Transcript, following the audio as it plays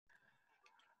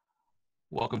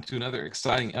Welcome to another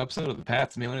exciting episode of the Path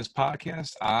to Manliness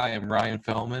podcast. I am Ryan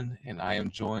Fellman, and I am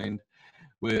joined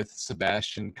with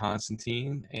Sebastian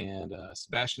Constantine. And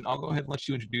Sebastian, I'll go ahead and let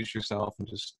you introduce yourself and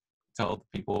just tell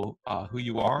the people who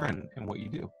you are and what you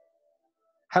do.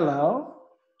 Hello.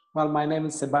 Well, my name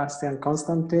is Sebastian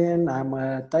Constantine. I'm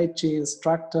a Tai Chi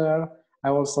instructor. I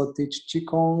also teach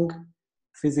Qigong,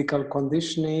 physical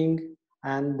conditioning,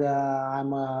 and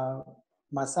I'm a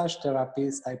massage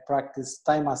therapist. I practice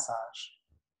Thai massage.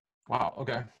 Wow.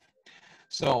 Okay.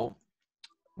 So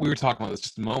we were talking about this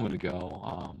just a moment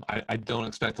ago. I don't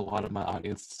expect a lot of my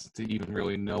audience to even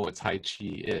really know what Tai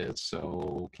Chi is.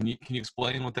 So can you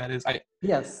explain what that is?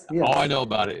 Yes. All I know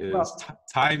about it is Well,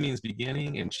 Tai means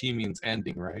beginning and Chi means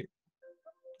ending, right?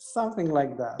 something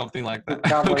like that Something like to that.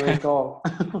 cover Okay. it all.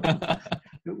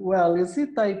 Well, you see,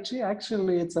 Tai Chi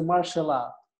actually it's a martial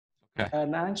art, Okay.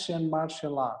 an ancient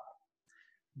martial art.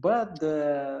 But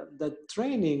the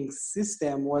training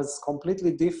system was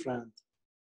completely different.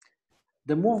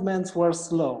 The movements were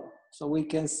slow, so we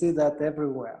can see that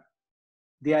everywhere.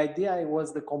 The idea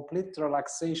was the complete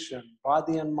relaxation,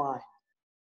 body and mind.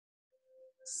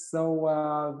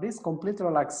 So this complete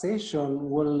relaxation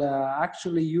will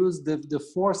actually use the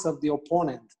force of the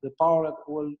opponent. The power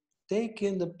will take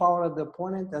in the power of the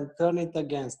opponent and turn it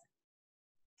against it.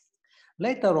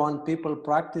 Later on, people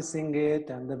practicing it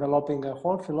and developing a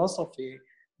whole philosophy,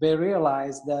 they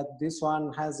realize that this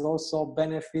one has also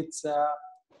benefits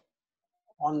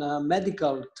on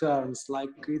medical terms,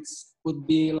 like it would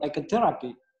be like a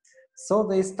therapy. So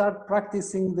they start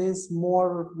practicing this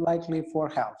more likely for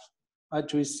health,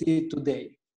 as we see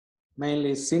today.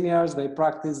 Mainly seniors, they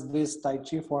practice this Tai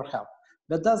Chi for health.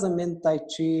 That doesn't mean Tai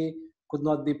Chi could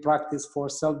not be practiced for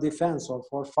self-defense or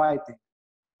for fighting.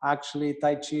 Actually,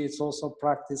 Tai Chi is also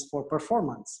practiced for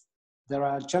performance. There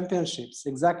are championships,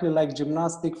 exactly like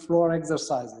gymnastic floor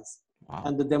exercises. Wow.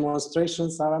 And the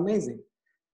demonstrations are amazing.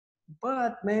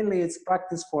 But mainly it's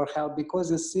practice for health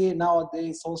because you see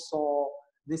nowadays also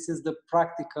this is the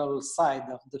practical side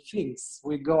of the things.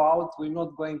 We go out, we're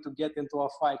not going to get into a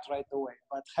fight right away.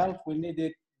 But health, we need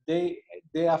it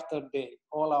day after day,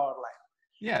 all our life.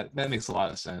 Yeah, that makes a lot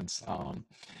of sense.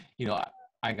 You know,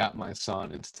 I got my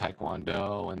son into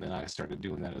Taekwondo, and then I started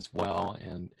doing that as well.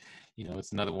 And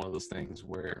it's another one of those things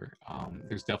where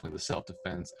there's definitely the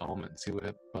self-defense element to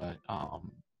it. But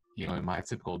in my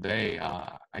typical day,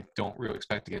 I don't really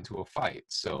expect to get into a fight.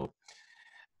 So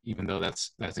even though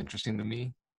that's interesting to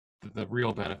me, the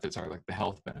real benefits are like the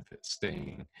health benefits,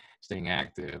 staying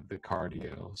active, the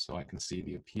cardio. So I can see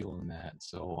the appeal in that.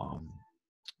 So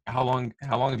how long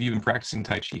have you been practicing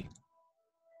Tai Chi?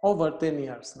 Over 10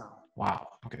 years now. Wow.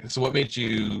 Okay. So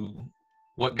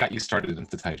what got you started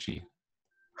into Tai Chi?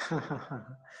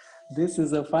 This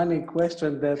is a funny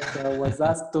question that was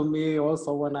asked to me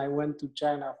also when I went to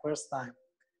China first time.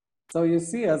 So you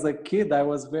see, as a kid, I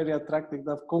was very attracted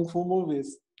of Kung Fu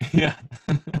movies. Yeah.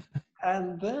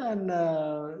 And then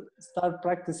start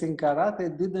practicing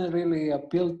karate didn't really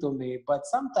appeal to me. But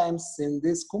sometimes in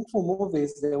these Kung Fu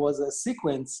movies, there was a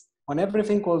sequence when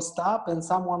everything will stop and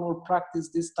someone will practice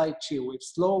this Tai Chi with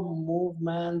slow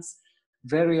movements,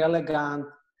 very elegant.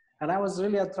 And I was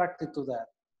really attracted to that.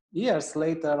 Years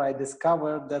later, I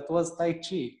discovered that was Tai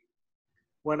Chi.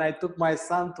 When I took my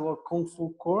son to a Kung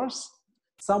Fu course,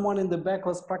 someone in the back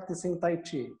was practicing Tai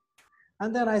Chi.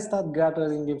 And then I start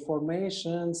gathering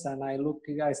informations and I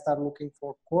start looking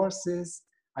for courses.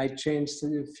 I changed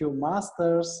a few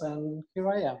masters and here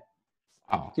I am.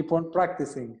 Wow. Keep on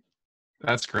practicing.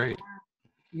 That's great.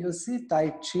 You see, Tai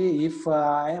Chi, if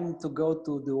I am to go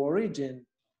to the origin,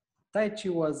 Tai Chi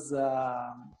was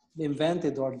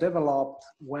invented or developed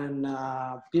when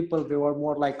people, they were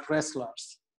more like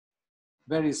wrestlers,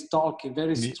 very stocky,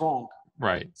 very strong.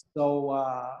 Right. So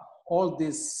all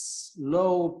these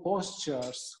low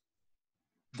postures,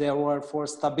 they were for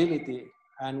stability.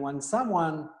 And when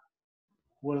someone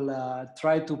will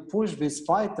try to push this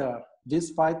fighter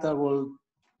will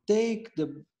take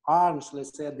the arms,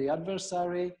 let's say, the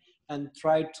adversary and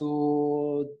try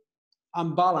to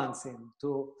unbalance him.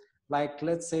 To, like,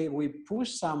 let's say we push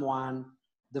someone,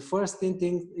 the first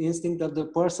instinct of the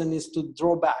person is to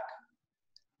draw back.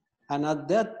 And at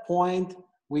that point,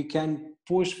 we can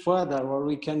push further or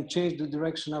we can change the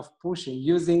direction of pushing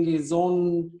using his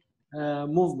own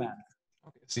movement.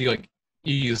 Okay. So you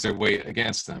use their weight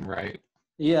against them, right?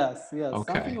 Yes,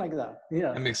 Okay. something like that.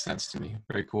 Yeah. That makes sense to me.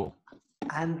 Very cool.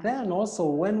 And then also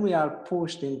when we are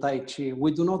pushed in Tai Chi,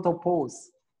 we do not oppose,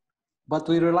 but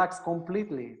we relax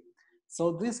completely.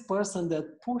 So this person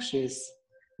that pushes,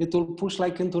 it will push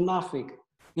like into nothing,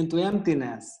 into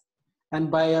emptiness.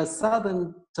 And by a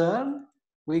sudden turn,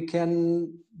 we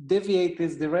can deviate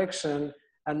this direction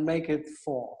and make it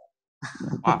fall.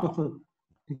 Wow.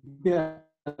 Yeah.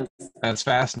 That's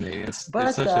fascinating. It's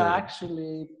But such a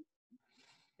actually,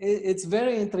 it's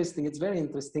very interesting. It's very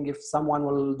interesting if someone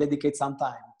will dedicate some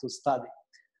time to study.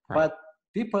 right. But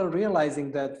people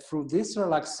realizing that through this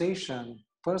relaxation,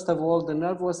 first of all, the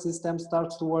nervous system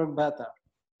starts to work better.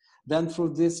 Then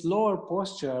through this lower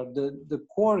posture, the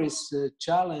core is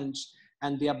challenged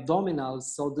and the abdominals,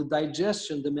 so the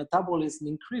digestion, the metabolism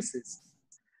increases.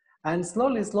 And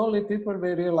slowly, slowly, people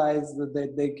will realize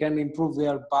that they can improve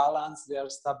their balance, their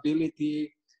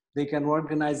stability, they can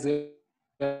organize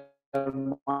their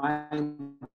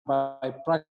mind by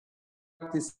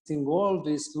practicing all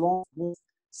these long moves.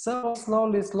 So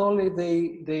slowly, slowly,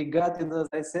 they got it, as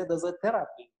I said, as a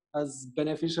therapy, as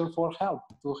beneficial for health,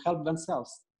 to help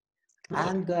themselves. Really?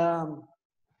 And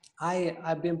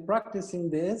I've been practicing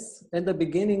this in the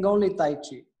beginning, only Tai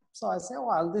Chi. So I say,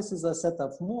 well, this is a set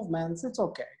of movements. It's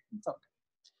okay. It's okay.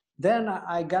 Then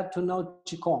I got to know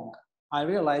Qigong. I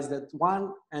realized that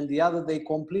one and the other, they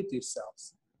complete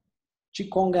themselves.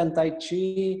 Qigong and Tai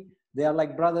Chi, they are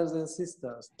like brothers and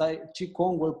sisters.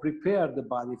 Qigong will prepare the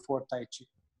body for Tai Chi.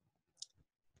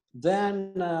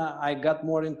 Then I got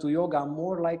more into yoga,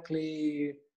 more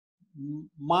likely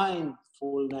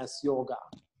mindfulness yoga.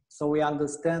 So we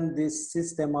understand this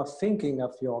system of thinking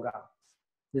of yoga,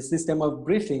 the system of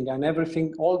breathing and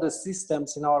everything, all the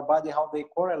systems in our body, how they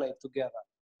correlate together.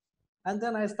 And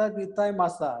then I studied Thai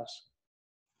massage,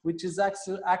 which is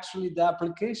actually the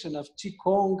application of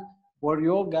Qigong or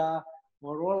yoga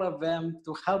or all of them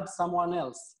to help someone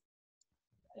else.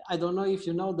 I don't know if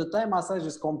you know, the Thai massage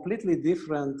is completely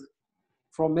different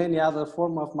from any other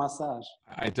form of massage.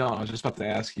 I don't. I was just about to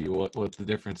ask you what the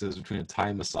difference is between a Thai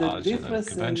The massage and a difference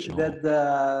is conventional.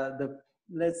 that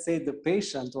let's say the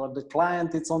patient or the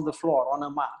client, it's on the floor, on a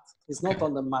mat. It's not Okay.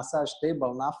 on the massage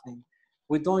table, nothing.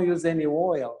 We don't use any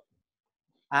oil.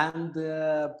 And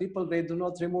people, they do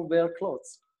not remove their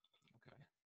clothes. Okay.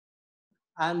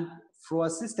 And through a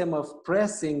system of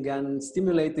pressing and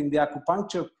stimulating the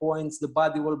acupuncture points, the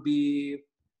body will be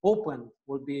open,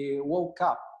 will be woke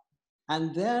up.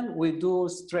 And then we do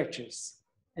stretches,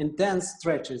 intense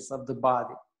stretches of the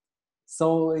body.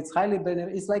 So it's highly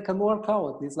beneficial. It's like a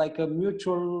workout. It's like a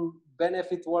mutual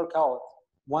benefit workout.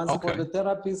 Once for Okay. the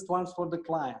therapist, once for the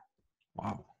client.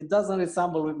 Wow. It doesn't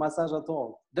resemble with massage at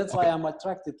all. That's why Okay. I'm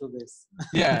attracted to this.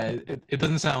 Yeah, it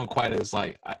doesn't sound quite as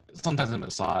like sometimes in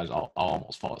massage I'll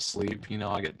almost fall asleep. You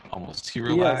know, I get almost too Yes,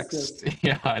 relaxed.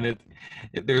 Yeah, and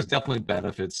there's definitely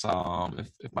benefits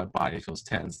if my body feels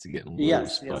tense to getting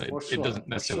loose, yes, but for it sure, doesn't for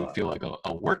necessarily sure. feel like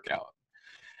a workout.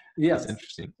 That's Yes,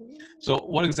 interesting. So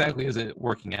what exactly is it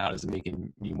working out? Is it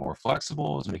making you more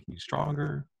flexible? Is it making you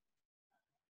stronger?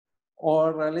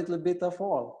 or a little bit of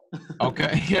all.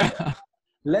 Okay. Yeah.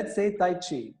 Let's say Tai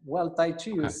Chi. Well, Tai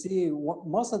Chi, you Okay. see,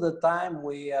 most of the time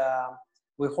we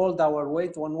hold our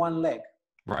weight on one leg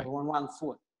Right. or on one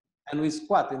foot, and we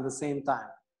squat in the same time.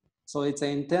 So it's an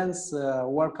intense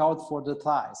workout for the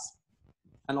thighs.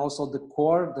 And also the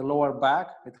core, the lower back,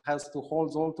 it has to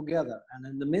hold all together. And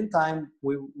in the meantime,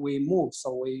 we move, so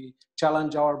we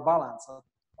challenge our balance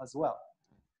as well.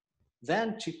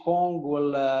 Then Qigong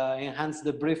will enhance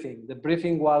the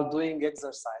breathing while doing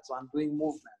exercise, while doing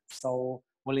movement. So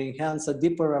will enhance a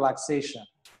deeper relaxation,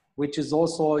 which is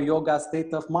also a yoga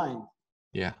state of mind.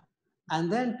 Yeah.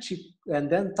 And then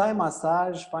Thai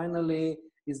massage finally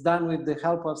is done with the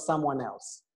help of someone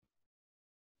else.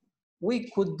 We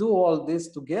could do all this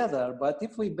together, but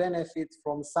if we benefit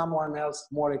from someone else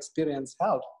more experienced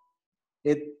help,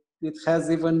 it has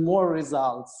even more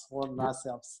results on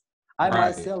ourselves. I Right.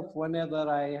 myself, whenever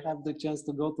I have the chance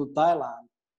to go to Thailand,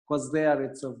 because there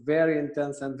it's a very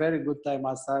intense and very good Thai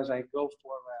massage, I go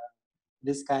for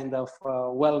this kind of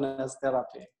wellness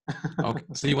therapy. Okay.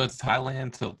 So you went to Thailand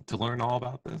to learn all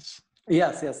about this?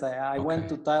 Yes, I went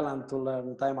Okay. to Thailand to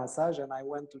learn Thai massage, and I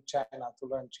went to China to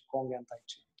learn Qigong and Tai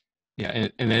Chi. Yeah,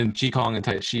 and then Qigong and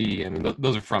Tai Chi, I mean,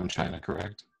 those are from China,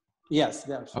 correct? Yes,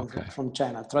 they're Okay. from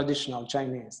China, traditional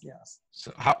Chinese, yes.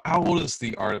 So how old is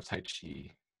the art of Tai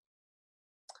Chi?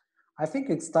 I think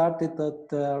it started at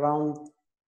around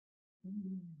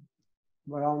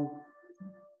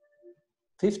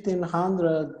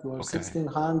 1500 or Okay.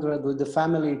 1600 with the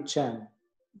family Chen.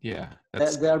 Yeah,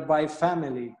 They're by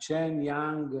family, Chen,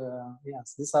 Yang,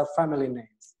 yes, these are family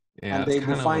names. yeah, And that's they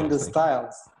kind of what I define was the thinking.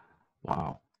 styles.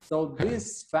 Wow. So Okay.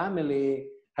 this family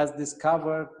has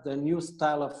discovered the new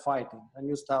style of fighting, a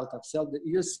new style of self.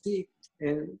 You see,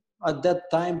 at that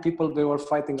time, people, they were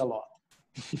fighting a lot.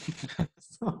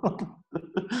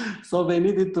 So they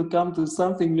needed to come to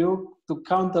something new to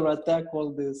counterattack all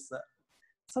this.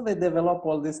 So they developed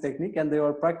all this technique and they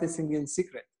were practicing in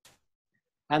secret.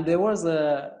 And there was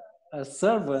a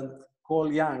servant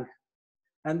called Yang.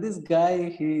 And this guy,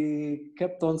 he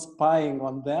kept on spying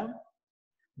on them,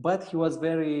 but he was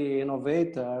very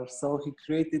innovator. So he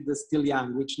created the Steel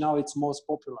Yang, which now it's most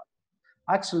popular.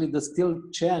 Actually, the Steel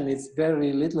Chen is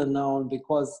very little known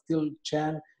because Steel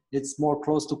Chen, it's more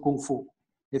close to Kung Fu.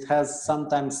 It has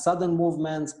sometimes sudden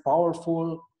movements,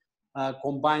 powerful,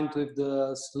 combined with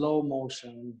the slow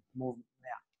motion movement.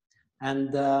 Yeah.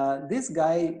 And this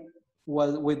guy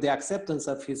was, with the acceptance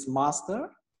of his master,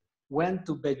 went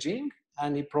to Beijing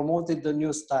and he promoted the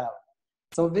new style.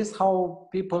 So this how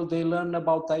people, they learn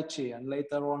about Tai Chi, and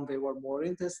later on they were more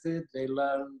interested, they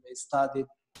learned, they studied.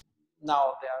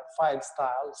 Now there are 5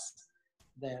 styles,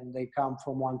 then they come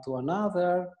from one to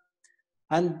another.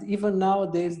 And even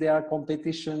nowadays there are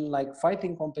competition, like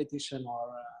fighting competition, or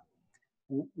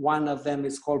one of them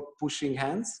is called pushing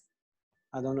hands.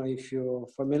 I don't know if you're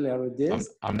familiar with this.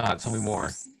 I'm not. Tell me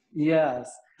more. Yes.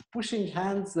 Pushing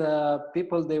hands,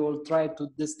 people, they will try to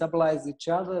destabilize each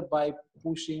other by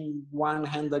pushing one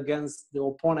hand against the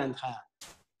opponent hand.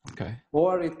 Okay.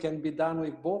 Or it can be done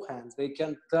with both hands. They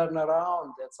can turn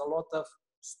around. There's a lot of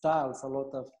styles,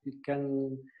 it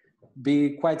can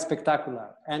be quite spectacular.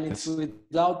 And it's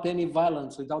without any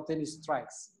violence, without any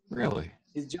strikes. Really?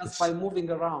 It's just by moving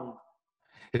around.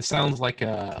 It sounds like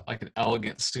an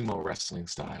elegant sumo wrestling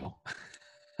style.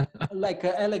 Like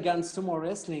an elegant sumo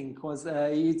wrestling, because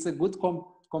it's a good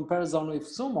comparison with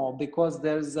sumo, because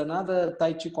there's another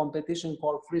Tai Chi competition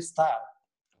called freestyle.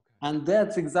 And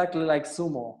that's exactly like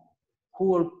sumo. Who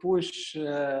will push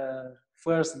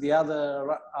first the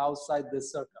other outside the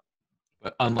circle.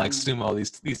 But unlike sumo,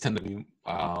 these tend to be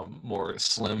more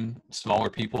slim, smaller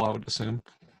people, I would assume.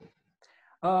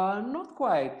 Not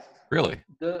quite. Really?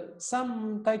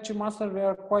 Some Tai Chi masters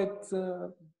were quite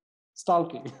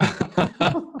stalking.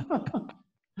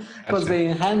 Because they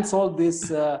enhance all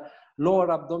this lower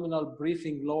abdominal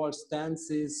breathing, lower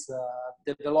stances,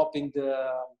 developing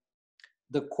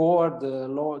the core,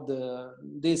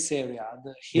 this area,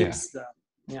 the hips.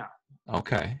 Yeah.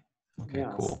 Okay.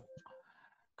 Yes.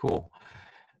 Cool.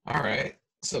 All right.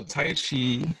 So Tai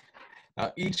Chi,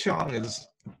 I Ching is,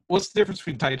 what's the difference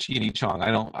between Tai Chi and I Ching?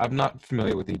 I'm not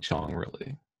familiar with I Ching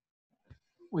really.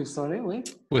 With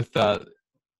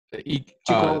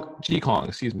Qigong,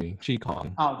 excuse me,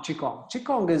 Qigong. Oh, Qigong.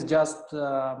 Qigong is just,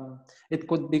 it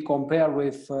could be compared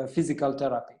with physical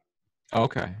therapy.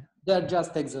 Okay. They're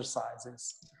just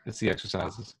exercises. It's the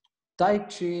exercises. Tai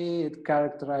Chi, it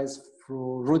characterized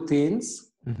through routines.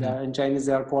 Mm-hmm. In Chinese,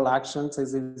 they are called actions.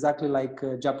 It's exactly like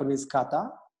Japanese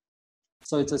kata.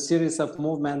 So it's a series of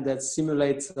movements that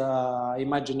simulates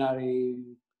imaginary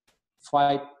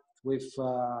fight with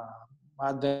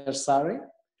adversary.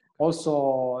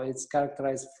 Also, it's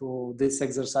characterized through these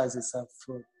exercises of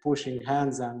pushing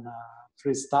hands and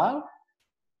freestyle.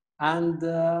 And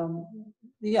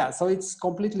so it's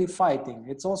completely fighting.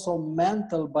 It's also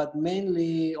mental, but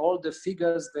mainly all the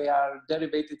figures, they are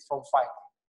derivated from fighting.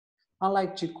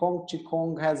 Unlike Qigong,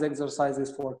 Qigong has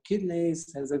exercises for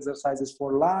kidneys, has exercises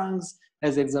for lungs,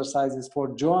 has exercises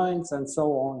for joints, and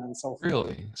so on and so forth.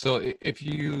 Really? So if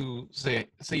you say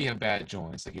you have bad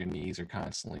joints, like your knees are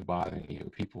constantly bothering you,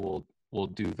 people will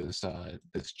do this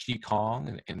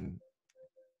Qigong, and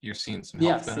you're seeing some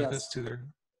health benefits to their.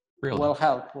 Really? Will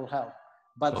help.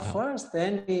 But first,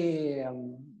 any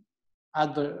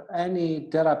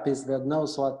therapist that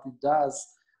knows what it does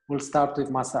will start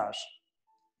with massage.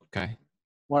 Okay.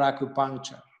 Or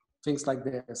acupuncture, things like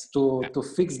this, to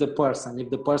fix the person, if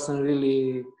the person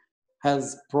really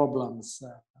has problems.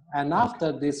 And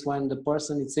after this, when the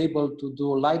person is able to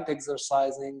do light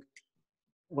exercising,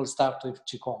 we'll start with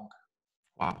Qigong.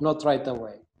 Wow. Not right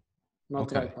away.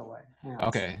 Yes.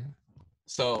 Okay.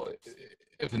 So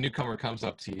if a newcomer comes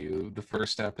up to you, the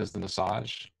first step is the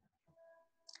massage?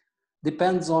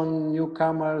 Depends on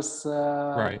newcomers'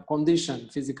 condition,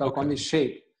 physical condition,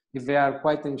 shape. If they are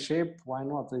quite in shape, why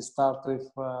not? They start with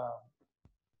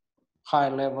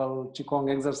high-level Qigong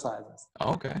exercises.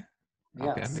 Okay. Yes.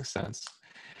 Okay, that makes sense.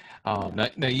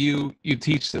 Now you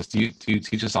teach this. Do you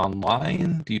teach this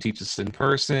online? Do you teach this in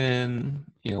person?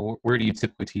 Where do you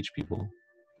typically teach people?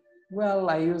 Well,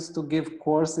 I used to give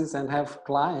courses and have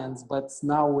clients, but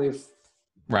now with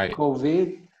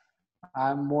COVID,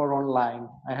 I'm more online.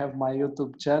 I have my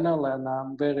YouTube channel and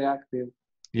I'm very active.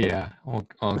 Yeah.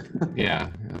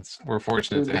 We're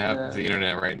fortunate to have the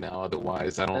internet right now.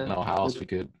 Otherwise, I don't know how else we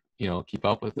could, keep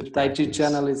up with it. The Tai Chi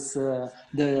channel is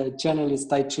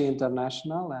Tai Chi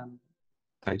International and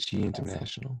Tai Chi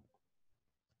International.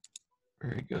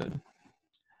 Very good.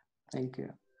 Thank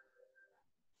you.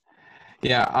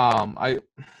 Yeah,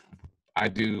 I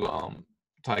do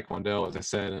Taekwondo, as I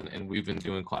said, and we've been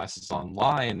doing classes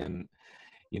online, and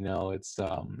it's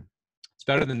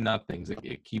better than nothing.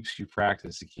 It keeps you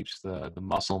practice, it keeps the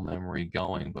muscle memory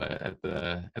going, but at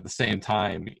the same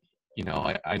time,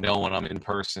 I know when I'm in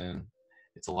person,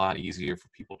 it's a lot easier for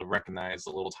people to recognize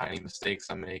the little tiny mistakes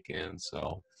I'm making.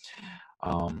 So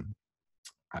um,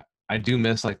 I do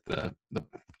miss like the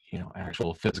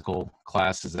actual physical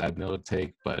classes that I've been able to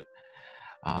take, but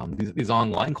these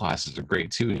online classes are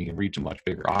great too, and you can reach a much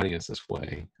bigger audience this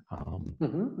way.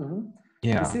 You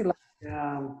Yeah, see, like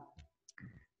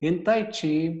in Tai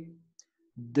Chi,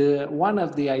 the one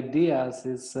of the ideas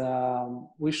is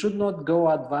we should not go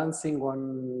advancing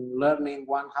on learning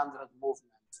 100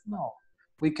 movements. No,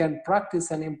 we can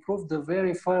practice and improve the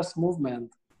very first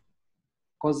movement,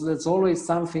 because there's always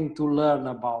something to learn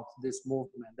about this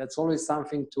movement. That's always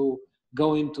something to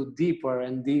go into deeper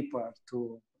and deeper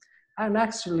to. And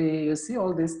actually, you see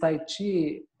all this Tai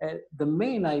Chi, the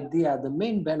main idea, the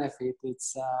main benefit,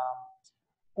 it's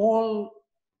all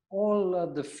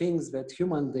the things that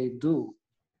human they do,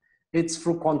 it's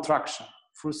through contraction,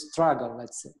 through struggle,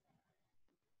 let's say.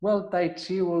 Well, Tai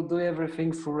Chi will do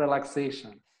everything through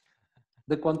relaxation.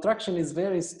 The contraction is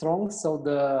very strong, so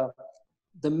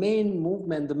the main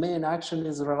movement, the main action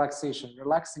is relaxation,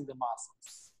 relaxing the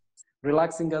muscles,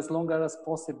 relaxing as long as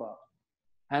possible.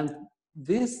 And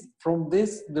from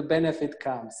this, the benefit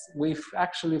comes. We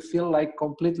actually feel like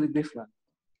completely different.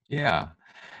 yeah.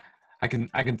 I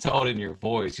can tell it in your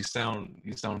voice. You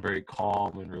sound very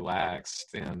calm and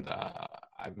relaxed, and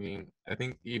I mean, I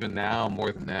think even now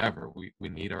more than ever, we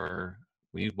need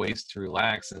ways to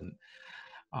relax, and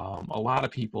a lot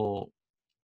of people,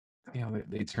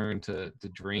 they turn to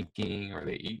drinking, or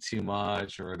they eat too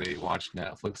much, or they watch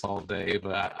Netflix all day.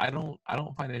 But I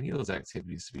don't find any of those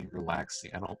activities to be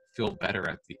relaxing. I don't feel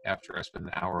better after I spend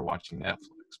an hour watching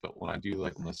Netflix. But when I do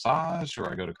like a massage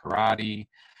or I go to karate,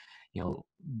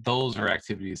 those are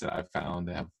activities that I've found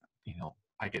that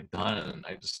I get done, and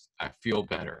I feel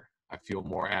better. I feel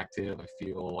more active. I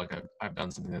feel like I've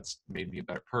done something that's made me a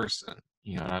better person.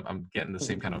 And I'm getting the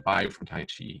same kind of vibe from Tai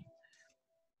Chi.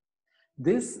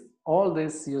 All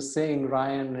this you're saying,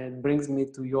 Ryan, it brings me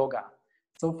to yoga.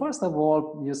 So first of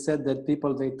all, you said that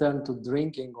people, they turn to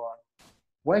drinking, or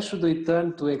why should we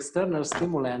turn to external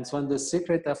stimulants when the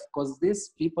secret of, because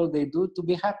these people, they do to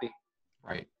be happy.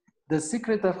 Right. The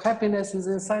secret of happiness is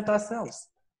inside ourselves.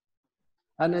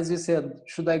 And as you said,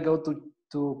 should I go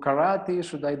to karate?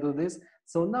 Should I do this?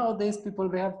 So nowadays people,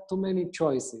 they have too many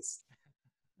choices.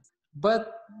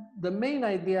 But the main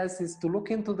idea is to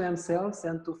look into themselves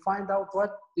and to find out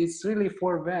what is really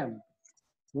for them,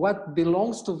 what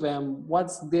belongs to them,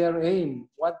 what's their aim,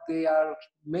 what they are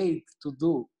made to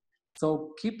do.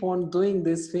 So keep on doing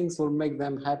these things will make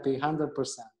them happy 100%.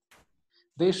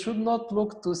 They should not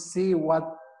look to see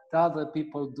what other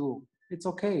people do. It's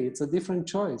okay, it's a different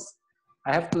choice.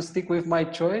 I have to stick with my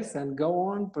choice and go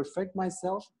on, perfect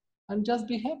myself, and just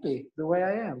be happy the way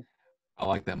I am. I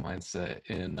like that mindset.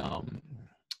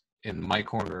 In my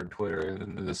corner of Twitter,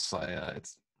 and this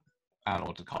it's, I don't know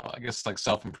what to call it. I guess like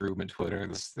self-improvement Twitter.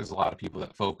 There's a lot of people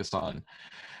that focus on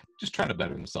just trying to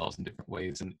better themselves in different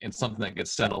ways. And something that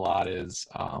gets said a lot is,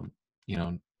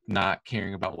 not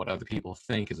caring about what other people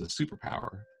think is a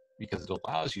superpower, because it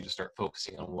allows you to start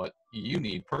focusing on what you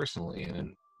need personally,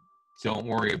 and don't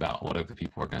worry about what other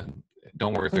people are going to,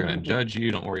 don't worry if they're going to judge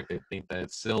you. Don't worry if they think that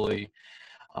it's silly.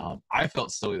 I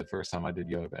felt silly the first time I did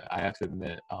yoga. I have to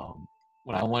admit,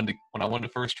 when I wanted to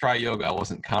first try yoga, I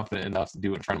wasn't confident enough to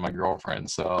do it in front of my girlfriend.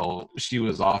 So she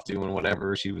was off doing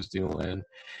whatever she was doing,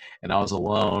 and I was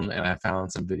alone. And I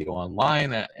found some video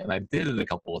online, and I did it a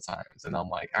couple of times. And I'm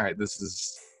like, all right, this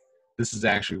is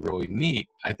actually really neat.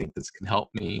 I think this can help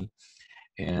me.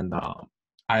 And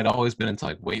I'd always been into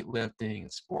like weightlifting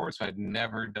and sports. But I'd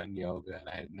never done yoga, and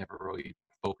I had never really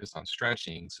focused on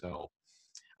stretching. So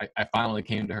I finally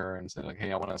came to her and said, like,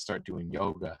 hey, I want to start doing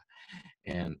yoga.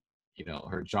 And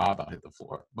her jaw about hit the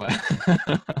floor. But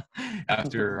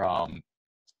after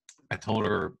I told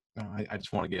her, I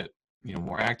just want to get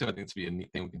more active. I think it's be a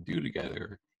neat thing we can do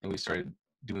together. And we started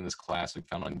doing this class we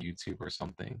found on YouTube or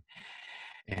something.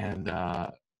 And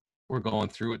we're going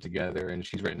through it together, and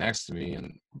she's right next to me.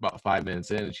 And about 5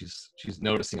 minutes in, and she's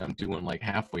noticing I'm doing like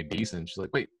halfway decent. She's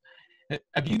like, wait,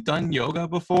 have you done yoga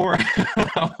before?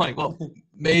 I'm like, well,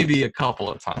 maybe a couple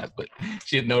of times, but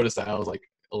she had noticed that I was like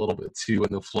a little bit too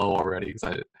in the flow already, because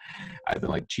I've been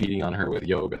like cheating on her with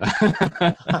yoga.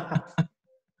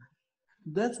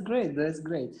 That's great. That's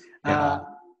great. Yeah,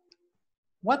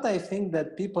 What I think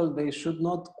that people, they should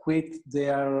not quit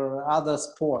their other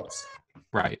sports.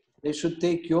 right. They should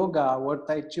take yoga or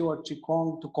Tai Chi or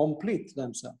Qigong to complete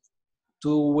themselves,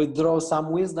 to withdraw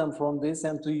some wisdom from this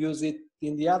and to use it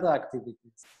in the other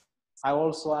activities.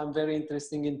 I'm very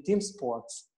interested in team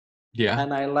sports. Yeah.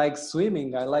 And I like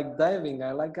swimming, I like diving,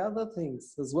 I like other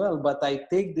things as well. But I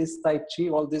take this Tai Chi,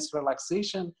 all this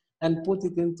relaxation, and put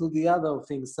it into the other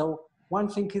things. So one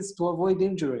thing is to avoid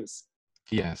injuries.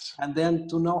 Yes. And then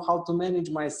to know how to manage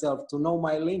myself, to know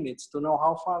my limits, to know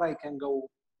how far I can go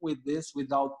with this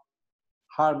without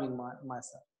harming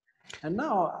myself. And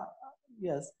now,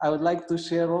 yes, I would like to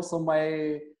share also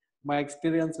my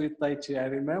experience with Tai Chi. I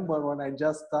remember when I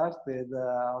just started,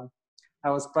 I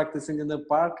was practicing in the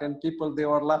park and people, they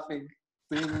were laughing,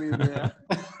 seeing me there.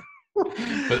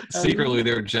 But secretly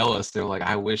they're jealous. They're like,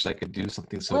 I wish I could do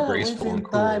something so graceful and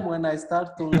cool. Within time, when I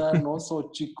start to learn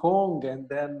also Qigong, and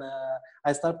then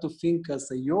I start to think as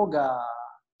a yoga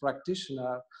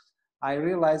practitioner, I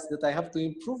realized that I have to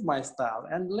improve my style.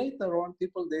 And later on,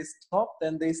 people, they stopped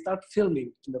and they start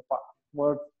filming in the park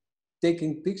or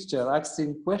taking pictures,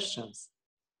 asking questions.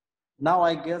 Now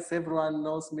I guess everyone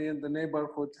knows me in the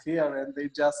neighborhood here, and they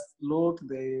just look,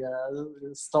 they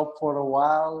stop for a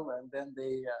while, and then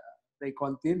they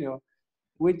continue,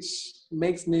 which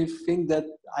makes me think that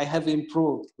I have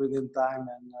improved within time,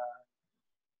 and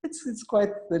it's quite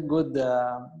a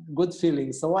good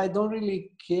feeling. So I don't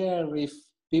really care if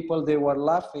people, they were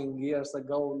laughing years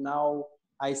ago. Now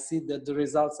I see that the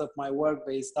results of my work,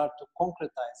 they start to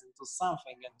concretize into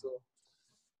something, and to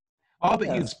I'll bet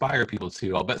you inspire people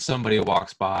too. I'll bet somebody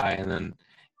walks by and then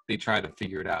they try to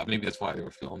figure it out. Maybe that's why they were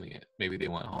filming it. Maybe they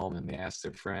went home and they asked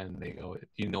their friend, they go, do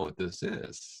you know what this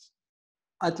is?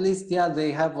 At least, yeah,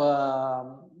 they have,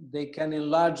 they can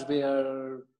enlarge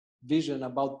their vision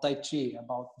about Tai Chi,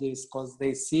 about this, because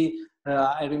they see,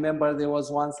 I remember there was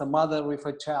once a mother with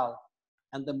a child,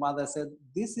 and the mother said,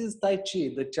 this is Tai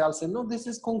Chi. The child said, no, this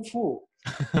is Kung Fu.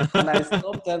 And I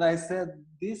stopped and I said,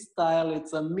 this style,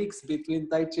 it's a mix between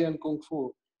Tai Chi and Kung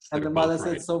Fu. And the mother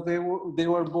said, right. So they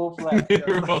were both right. They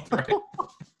were both right.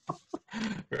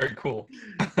 Very cool.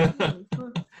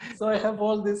 So I have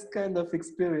all this kind of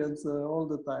experience all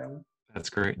the time. That's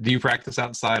great. Do you practice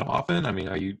outside often? I mean,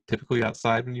 are you typically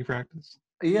outside when you practice?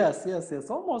 Yes.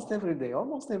 Almost every day.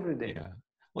 Yeah.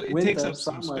 Well, it takes up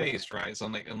some space, right? So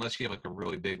like, unless you have like a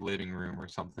really big living room or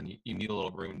something, you need a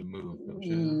little room to move.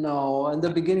 No, in the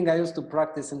beginning I used to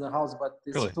practice in the house, but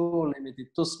it's too limited,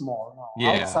 too small. No,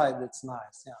 yeah. Outside it's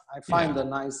nice. Yeah, I find a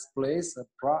nice place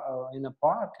in a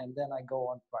park, and then I go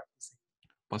on practicing.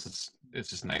 Plus, it's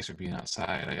just nicer being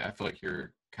outside. I feel like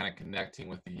you're kind of connecting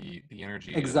with the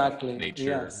energy exactly. Of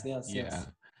nature. Yes.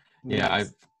 Yeah.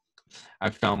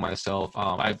 I've found myself.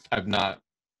 I've not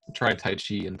tried Tai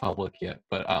Chi in public yet,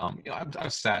 but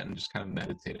I've sat and just kind of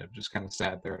meditated. I've just kind of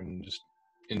sat there and just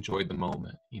enjoyed the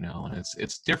moment, and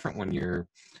it's different when you're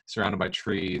surrounded by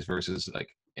trees versus like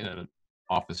in an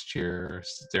office chair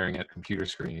staring at computer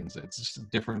screens. It's just a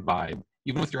different vibe.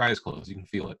 Even with your eyes closed, you can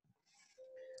feel it.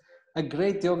 A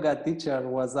great yoga teacher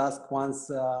was asked once,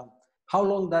 how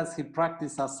long does he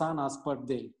practice asanas per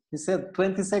day? He said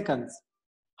 20 seconds.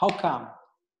 How come?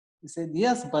 He said,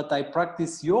 yes, but I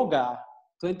practice yoga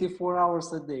 24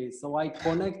 hours a day. So I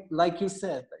connect, like you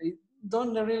said, you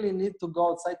don't really need to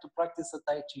go outside to practice a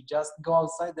Tai Chi. Just go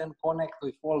outside and connect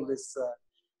with all these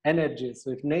energies,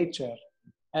 with nature.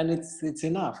 And it's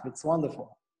enough. It's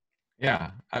wonderful.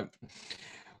 Yeah.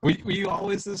 Were you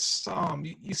always this,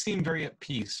 you seem very at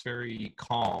peace, very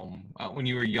calm. When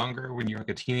you were younger, when you were like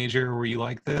a teenager, were you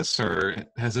like this? Or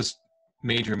has this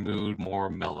made your mood more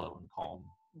mellow and calm?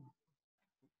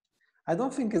 I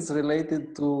don't think it's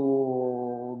related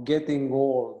to getting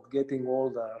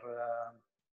older.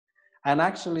 And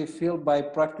actually feel by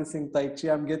practicing Tai Chi,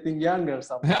 I'm getting younger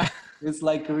sometimes. It's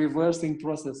like a reversing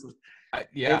processes. I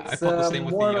felt the same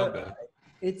with the yoga.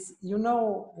 It's,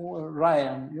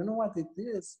 Ryan, you know what it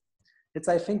is?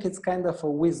 I think it's kind of a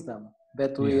wisdom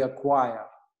that we acquire.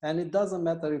 And it doesn't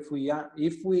matter if we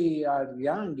are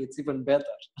young, it's even better.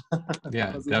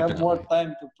 Yeah, because we have more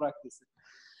time to practice it.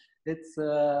 It's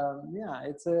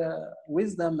a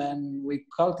wisdom, and we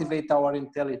cultivate our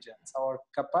intelligence, our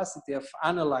capacity of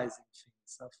analyzing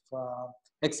things, of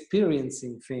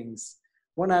experiencing things.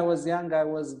 When I was young, I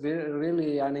was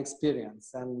really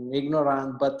inexperienced and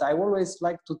ignorant, but I always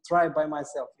like to try by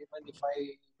myself, even if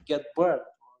I get burned,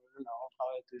 how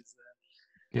it is.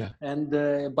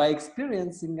 And by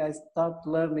experiencing, I start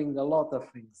learning a lot of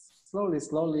things,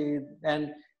 slowly.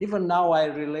 And even now I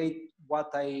relate what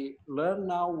I learn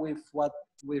now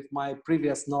with my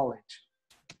previous knowledge.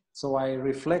 So I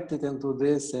reflected into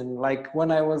this, and like when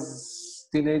I was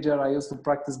teenager, I used to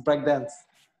practice breakdance.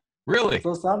 Really?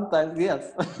 So sometimes,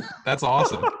 yes. That's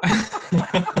awesome.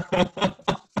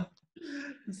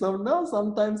 So now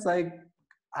sometimes I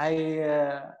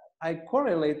I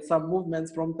correlate some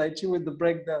movements from Tai Chi with the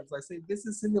breakdance. I say this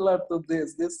is similar to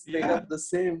this. This they Yeah. have the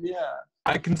same. Yeah.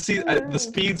 I can see the Eh,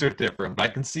 speeds are different, but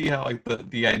I can see how like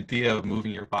the idea of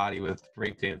moving your body with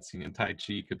breakdancing and Tai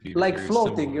Chi could be like very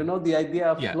floating, similar. the idea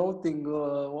of Yeah. floating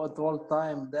at all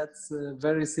time. That's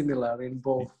very similar in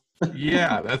both.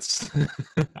 Yeah, that's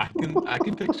I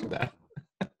can picture that.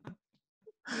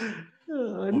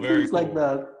 Well, And very things like cool.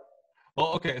 that.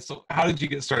 Well, okay, so how did you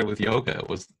get started with yoga?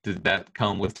 Did that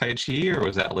come with Tai Chi or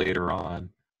was that later on?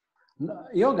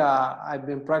 Yoga, I've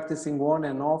been practicing on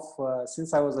and off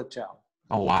since I was a child.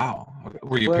 Oh wow. Okay.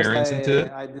 Were your First, parents into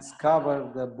it? I discovered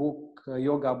the book,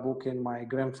 yoga book, in my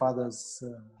grandfather's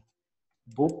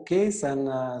bookcase, and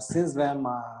since then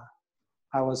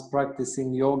I was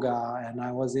practicing yoga, and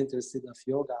I was interested of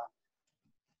yoga.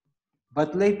 But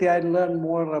lately, I learned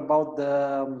more about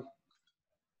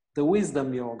the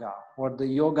wisdom yoga or the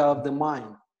yoga of the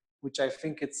mind, which I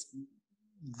think it's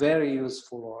very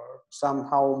useful, or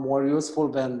somehow more useful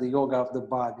than the yoga of the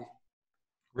body.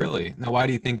 Really? Now, why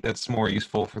do you think that's more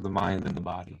useful for the mind than the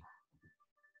body?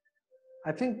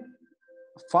 I think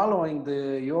following the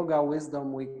yoga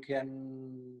wisdom, we can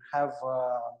have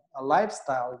a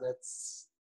lifestyle that's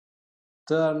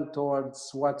turned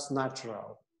towards what's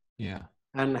natural Yeah.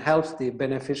 and healthy,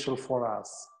 beneficial for us.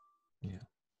 Yeah.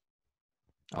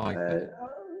 I like Uh, that.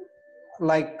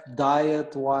 like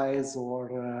diet wise, or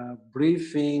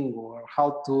breathing, or how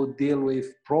to deal with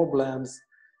problems.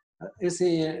 You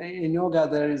see, in yoga,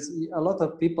 there is a lot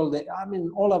of people that, I mean,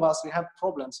 all of us, we have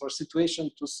problems or situations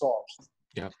to solve.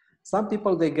 Yeah. Some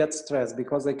people, they get stressed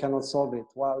because they cannot solve it.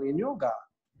 While in yoga,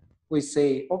 we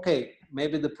say, okay,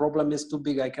 maybe the problem is too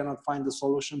big. I cannot find the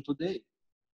solution today.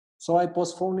 So I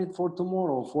postpone it for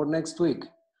tomorrow, for next week.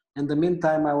 In the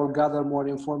meantime, I will gather more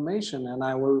information and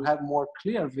I will have more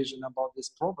clear vision about this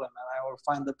problem, and I will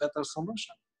find a better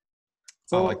solution.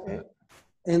 I like So that.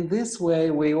 in this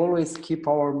way, we always keep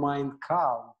our mind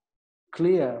calm,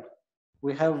 clear.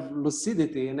 We have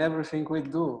lucidity in everything we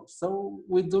do. So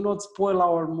we do not spoil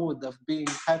our mood of being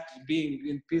happy, being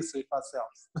in peace with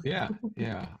ourselves. Yeah.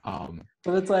 Yeah. So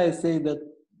that's why I say that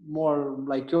more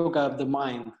like yoga of the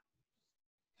mind.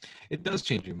 It does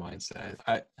change your mindset.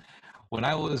 When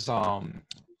I was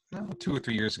 2 or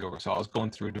 3 years ago or so, I was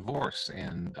going through a divorce,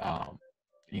 and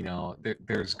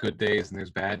there's good days and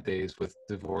there's bad days with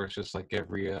divorce, just like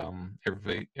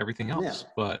everything Yeah, else.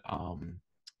 But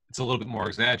it's a little bit more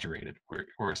exaggerated,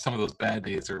 where some of those bad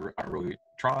days are really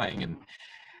trying. And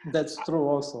that's true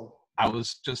also. I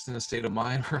was just in a state of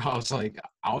mind where I was like,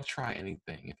 I'll try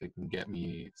anything if it can get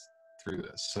me through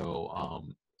this. So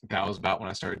that was about when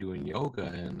I started doing yoga,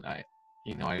 and I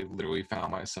literally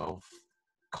found myself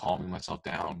calming myself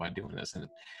down by doing this. And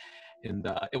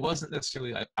it wasn't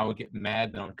necessarily like I would get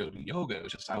mad that I would go to yoga. It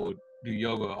was just I would do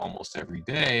yoga almost every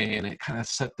day, and it kind of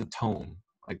set the tone.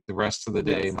 Like the rest of the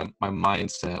day, Yes, my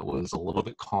mindset was a little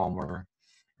bit calmer,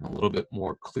 a little bit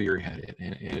more clear-headed,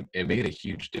 and it made a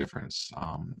huge difference.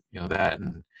 That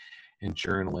and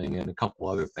journaling and a couple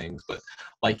other things, but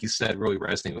like you said, really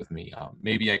resonated with me.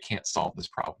 Maybe I can't solve this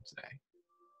problem today,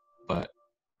 but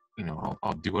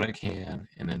I'll do what I can,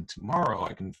 and then tomorrow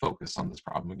I can focus on this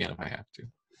problem again if I have to.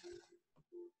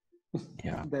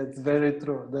 Yeah, that's very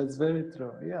true. That's very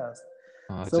true. Yes.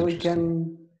 that's So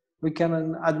interesting. we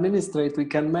can administrate, we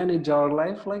can manage our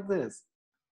life like this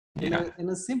Yeah, in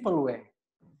a simple way.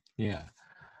 yeah.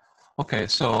 Okay,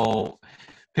 so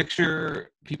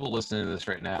picture people listening to this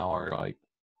right now are like,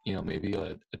 maybe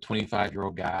a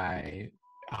 25-year-old guy.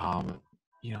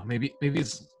 Maybe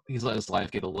he's let his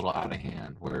life get a little out of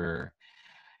hand where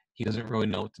he doesn't really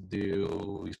know what to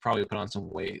do. He's probably put on some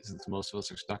weight since most of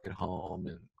us are stuck at home,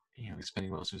 and he's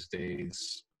spending most of his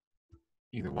days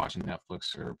either watching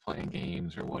Netflix or playing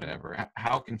games or whatever.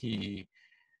 How can he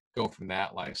go from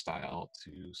that lifestyle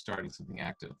to starting something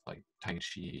active like Tai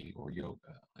Chi or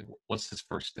yoga? Like, what's his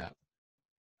first step?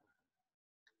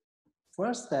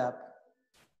 First step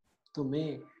to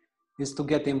me is to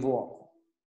get involved.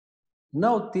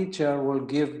 No teacher will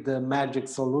give the magic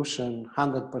solution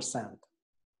 100%.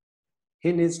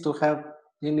 He needs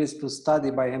to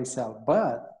study by himself,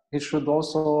 but he should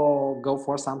also go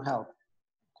for some help. Okay.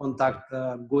 Contact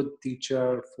a good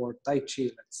teacher for Tai Chi,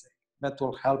 let's say. That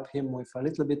will help him with a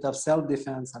little bit of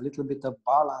self-defense, a little bit of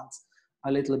balance,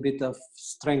 a little bit of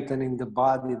strengthening the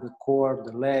body, the core,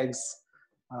 the legs,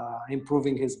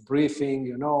 improving his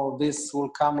breathing. This will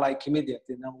come like immediate,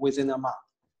 within a month.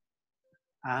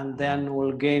 And Wow. then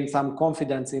will gain some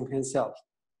confidence in himself.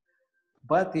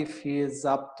 But if he is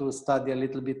up to study a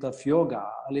little bit of yoga,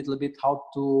 a little bit how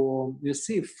to, you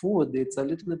see, food, it's a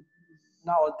little,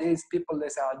 nowadays people, they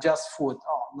say, oh, just food.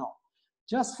 Oh, no.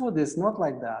 Just food is not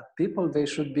like that. People, they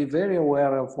should be very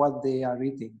aware of what they are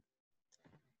eating.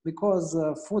 Because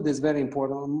food is very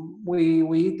important. We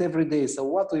eat every day. So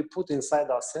what we put inside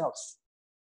ourselves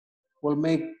will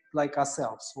make like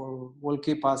ourselves, will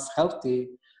keep us healthy,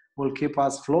 will keep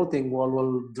us floating,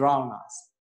 will drown us.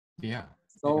 Yeah.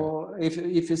 So if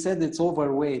you said it's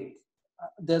overweight,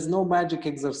 there's no magic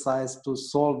exercise to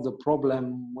solve the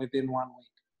problem within 1 week.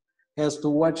 He has to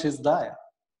watch his diet.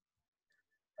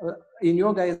 In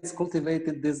yoga, it's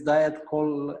cultivated this diet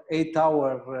called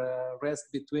 8-hour rest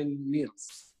between meals.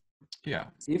 Yeah.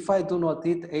 If I do not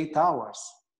eat 8 hours,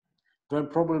 then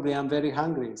probably I'm very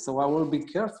hungry. So I will be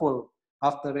careful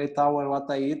after 8 hours what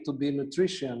I eat to be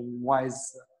nutrition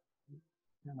wise.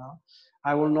 You know,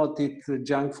 I will not eat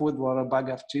junk food or a bag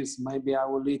of chips. Maybe I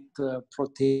will eat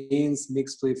proteins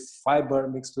mixed with fiber,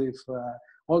 mixed with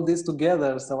all this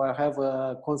together. So I have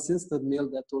a consistent meal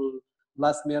that will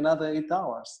last me another 8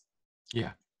 hours.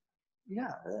 Yeah.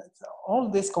 Yeah, all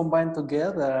this combined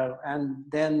together. And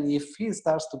then if he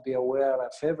starts to be aware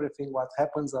of everything, what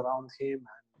happens around him, and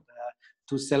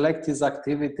to select his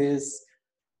activities,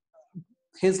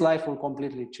 his life will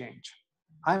completely change.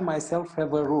 I myself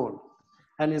have a rule,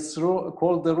 and it's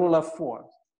called the rule of 4.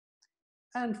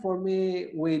 And for me,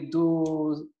 we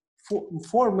do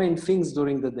four main things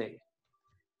during the day.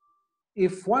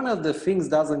 If one of the things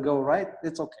doesn't go right,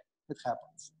 it's okay. It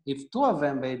happens. If 2 of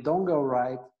them, they don't go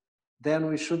right, then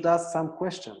we should ask some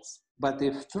questions. But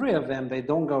if 3 of them, they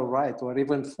don't go right, or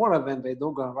even 4 of them, they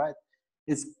don't go right,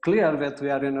 it's clear that we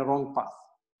are in a wrong path.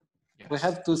 Yes. We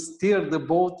have to steer the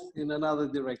boat in another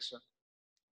direction.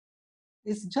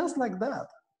 It's just like that.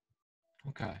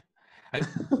 Okay.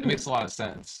 It makes a lot of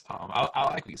sense.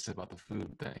 I like what you said about the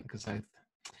food thing, because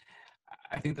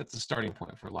I think that's a starting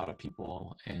point for a lot of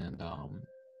people. And,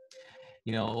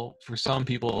 you know, for some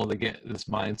people, they get this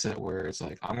mindset where it's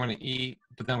like, I'm going to eat,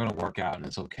 but then I'm going to work out and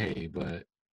it's okay. But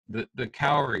the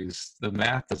calories, the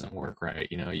math doesn't work right.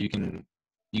 You know, you can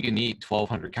eat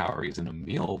 1,200 calories in a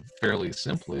meal fairly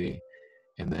simply,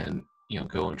 and then, you know,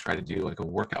 go and try to do like a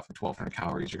workout for 1,200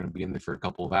 calories. You're going to be in there for a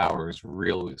couple of hours,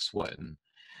 really sweating.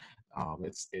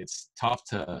 It's tough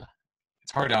to,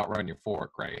 it's hard to outrun your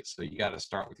fork, right? So you got to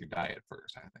start with your diet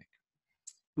first, I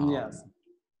think. Yes.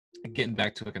 Getting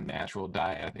back to like a natural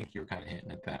diet, I think you were kind of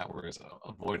hinting at that, whereas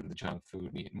avoiding the junk food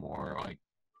and eating more like,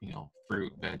 you know,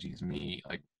 fruit, veggies, meat,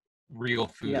 like real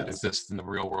food that exists in the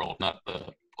real world, not the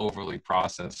overly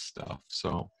processed stuff.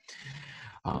 So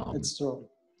it's true.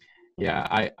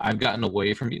 Yeah, I've gotten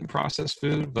away from eating processed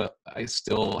food, but I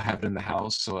still have it in the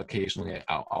house. So occasionally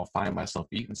I'll find myself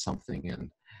eating something, and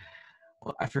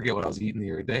well, I forget what I was eating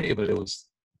the other day, but it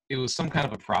was some kind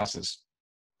of a process.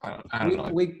 I don't know.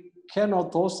 We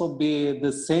cannot also be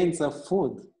the saints of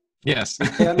food. Yes. We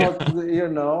cannot, you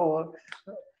know,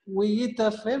 we eat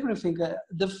of everything.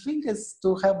 The thing is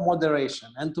to have moderation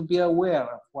and to be aware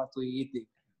of what we're eating.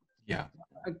 Yeah.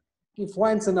 If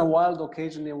once in a while,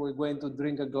 occasionally we're going to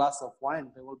drink a glass of wine,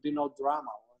 there will be no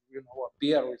drama, or, you know, a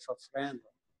beer with a friend.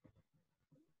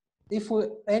 If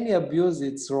any abuse,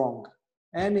 it's wrong.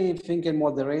 Anything in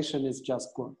moderation is just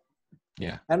good.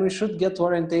 Yeah. And we should get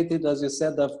orientated, as you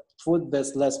said, of food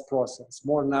that's less processed,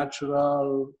 more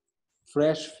natural,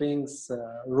 fresh things,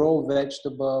 raw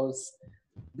vegetables,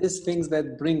 these things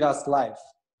that bring us life,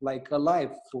 like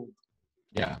alive food.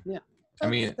 Yeah. Yeah. I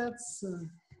mean,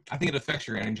 I think it affects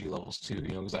your energy levels too,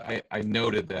 you know, because I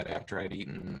noted that after I'd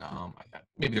eaten,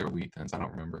 maybe they were wheat thins, I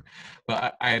don't remember,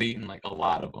 but I had eaten like a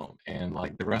lot of them, and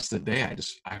like the rest of the day,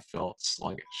 I felt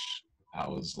sluggish. I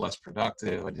was less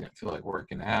productive. I didn't feel like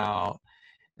working out.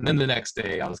 And then the next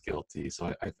day I was guilty.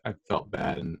 So I felt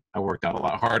bad, and I worked out a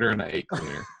lot harder and I ate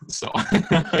cleaner. So,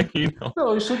 you know.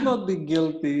 No, you should not be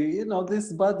guilty. You know,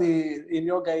 this body in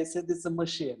yoga, I said it's a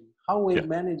machine. How we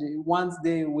manage it? One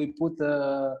day we put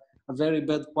a very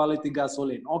bad quality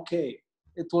gasoline. Okay,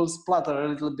 it will splatter a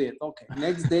little bit. Okay,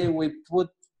 next day we put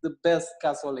the best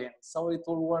gasoline. So it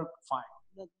will work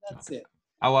fine. That's it.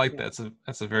 I like that.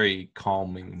 That's a very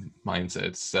calming mindset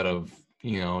instead of,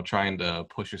 you know, trying to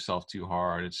push yourself too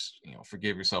hard. It's, you know,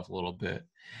 forgive yourself a little bit.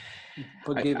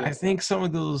 I think some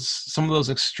of those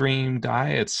extreme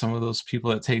diets, some of those people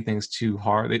that take things too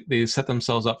hard, they set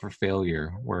themselves up for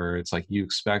failure, where it's like you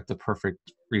expect the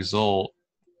perfect result,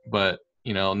 but,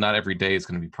 you know, not every day is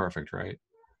going to be perfect, right?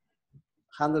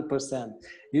 100%.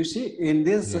 You see, in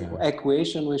this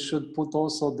equation, we should put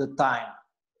also the time.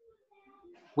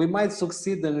 We might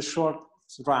succeed in a short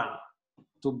run,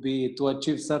 to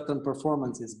achieve certain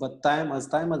performances. But as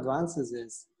time advances,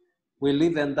 is we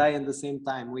live and die in the same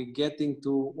time. We get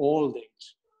into old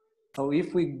age. So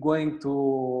if we're going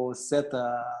to set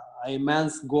a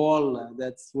immense goal,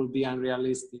 that will be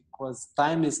unrealistic because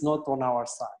time is not on our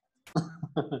side,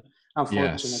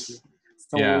 unfortunately. Yes.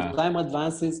 So Yeah. with time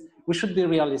advances, we should be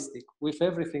realistic. With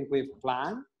everything we've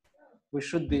planned, we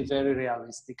should be very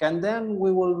realistic. And then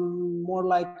we will more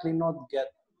likely not get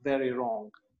very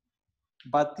wrong.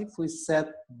 But if we set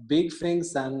big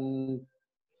things and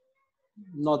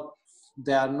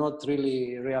they are not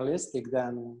really realistic,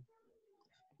 then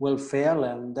we'll fail.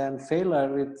 And then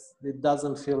failure, it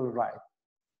doesn't feel right.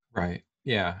 Right.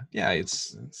 Yeah. Yeah.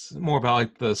 It's more about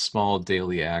like the small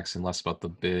daily acts and less about the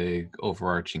big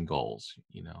overarching goals,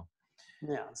 you know?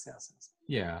 Yes.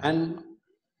 Yeah. And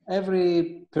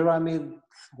every pyramid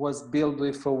was built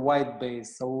with a wide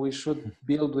base. So we should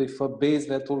build with a base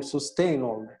that will sustain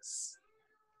all this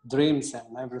dreams and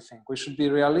everything. We should be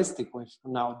realistic with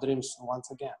our dreams once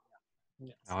again.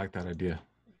 Yes. I like that idea.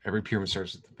 Every pyramid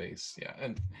starts at the base. Yeah.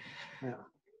 And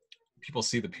people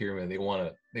see the pyramid, they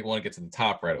want to get to the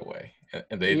top right away,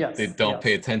 and they don't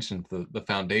pay attention to the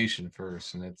foundation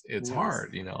first, and it's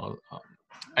hard, you know.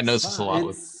 I notice this a lot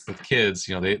with kids.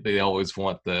 You know, they always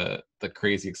want the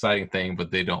crazy exciting thing,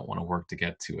 but they don't want to work to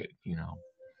get to it, you know.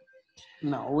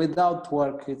 No, without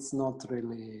work, it's not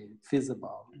really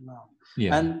feasible. No.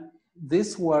 Yeah. And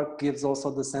this work gives also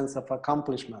the sense of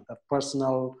accomplishment, of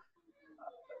personal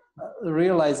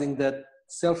realizing that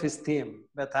self-esteem,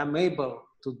 that I'm able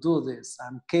to do this,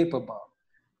 I'm capable.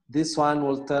 This one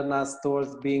will turn us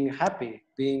towards being happy,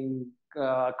 being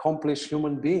accomplished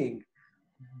human being,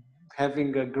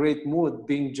 having a great mood,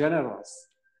 being generous.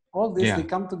 All this, they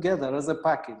come together as a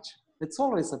package. It's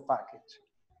always a package.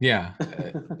 Yeah.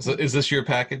 So is this your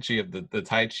package? You have the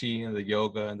Tai Chi and the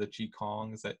yoga and the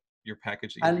Qigong. Is that your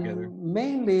package that you put together?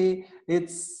 Mainly,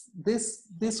 it's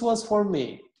this was for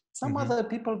me. Some other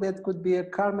people, that could be a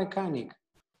car mechanic.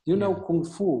 You know, Kung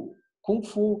Fu. Kung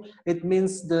Fu, it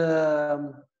means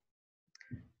the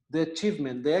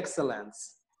achievement, the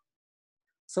excellence.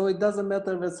 So it doesn't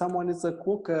matter if someone is a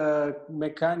cook, a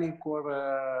mechanic, or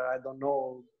I don't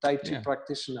know, Tai Chi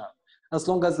practitioner, as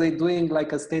long as they're doing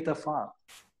like a state of art.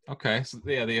 Okay, so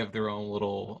yeah, they have their own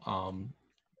little,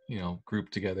 you know, group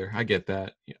together. I get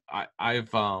that.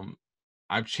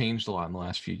 I've changed a lot in the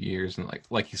last few years, and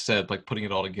like you said, like putting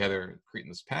it all together,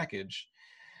 creating this package,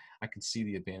 I can see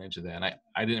the advantage of that. And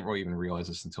I didn't really even realize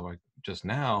this until just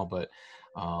now, but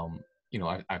you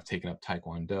know, I've taken up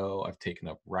Taekwondo, I've taken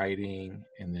up writing,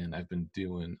 and then I've been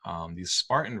doing these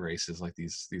Spartan races, like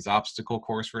these obstacle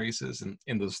course races,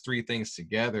 and those three things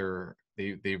together,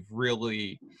 they've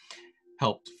really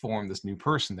helped form this new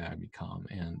person that I become,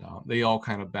 and they all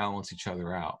kind of balance each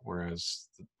other out. Whereas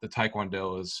the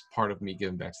Taekwondo is part of me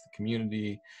giving back to the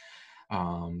community.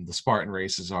 The Spartan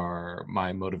races are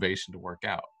my motivation to work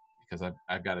out, because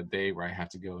I've got a day where I have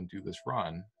to go and do this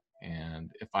run, and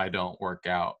if I don't work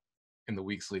out in the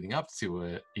weeks leading up to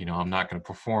it, you know, I'm not going to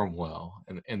perform well.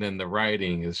 And then the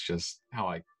writing is just how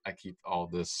I keep all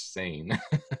this sane.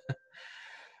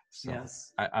 So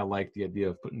yes. I like the idea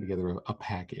of putting together a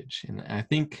package. And I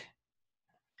think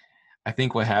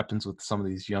what happens with some of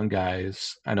these young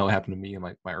guys, I know it happened to me in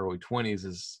my early 20s,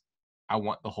 is I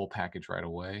want the whole package right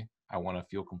away. I want to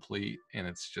feel complete, and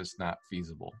it's just not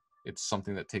feasible. It's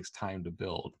something that takes time to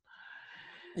build.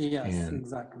 Yes, and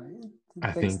exactly.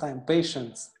 It takes time.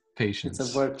 Patience. It's a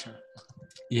virtue.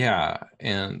 Yeah.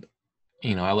 And,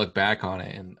 you know, I look back on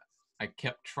it, and I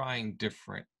kept trying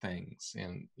different things,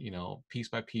 and, you know, piece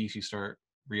by piece, you start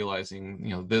realizing,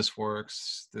 you know, this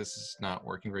works, this is not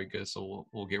working very good, so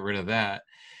we'll get rid of that,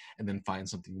 and then find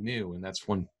something new. And that's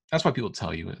why people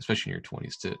tell you, especially in your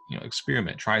 20s, to, you know,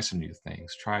 experiment, try some new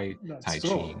things, try Tai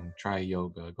Chi, try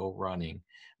yoga, go running.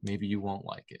 Maybe you won't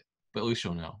like it, but at least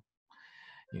you'll know.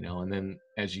 You know, and then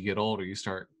as you get older, you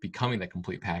start becoming that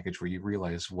complete package where you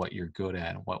realize what you're good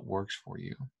at and what works for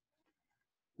you.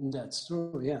 That's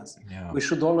true. Yes. Yeah. We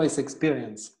should always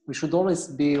experience. We should always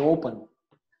be open.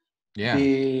 Yeah.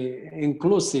 Be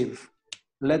inclusive.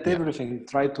 Let everything.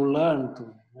 Try to learn.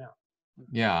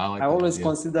 Yeah. I always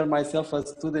consider myself a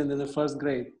student in the first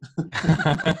grade.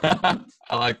 I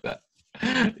like that.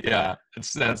 Yeah.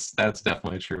 That's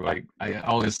definitely true. I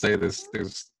always say this.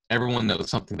 Everyone knows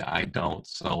something that I don't.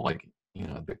 So, like, you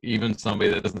know, even somebody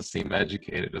that doesn't seem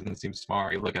educated, doesn't seem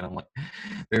smart, you look at him like,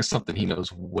 there's something he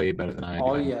knows way better than I do.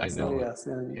 Oh, yes. I know yes.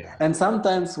 And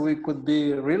sometimes we could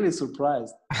be really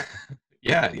surprised.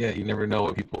 Yeah, you never know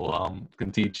what people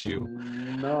can teach you.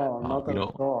 No, not You at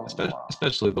know, all. Wow.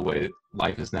 especially the way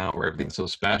life is now, where everything's so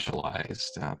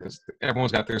specialized.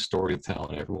 Everyone's got their story to tell,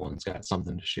 and everyone's got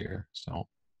something to share. So,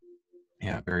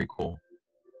 yeah, very cool,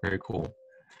 very cool.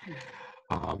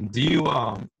 Do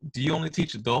you only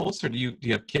teach adults, or do you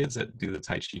have kids that do the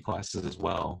Tai Chi classes as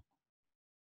well?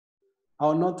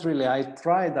 Oh, not really. I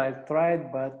tried,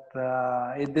 but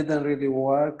it didn't really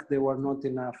work. There were not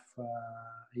enough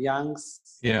Yeah,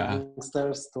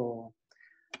 youngsters to.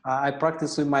 I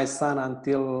practiced with my son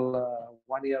until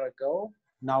 1 year ago.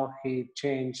 Now he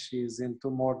changed. He's into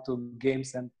more to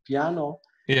games and piano,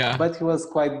 yeah, but he was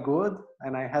quite good.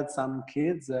 And I had some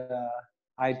kids.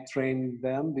 I trained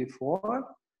them before,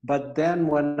 but then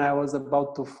when I was about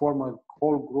to form a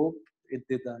whole group, it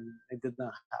didn't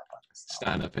happen. So,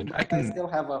 stand up, and I but I can. still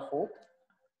have a hope.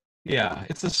 Yeah,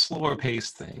 it's a slower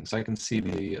paced thing, so I can see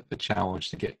the challenge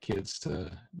to get kids to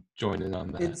join in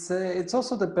on that. It's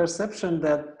also the perception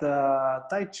that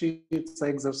Tai Chi it's an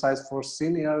exercise for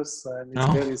seniors and it's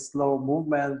No, very slow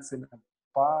movements in a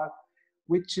park,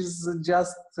 which is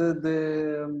just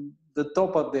the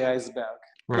top of the iceberg,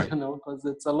 right. because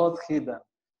it's a lot hidden.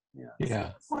 Yes, Yeah.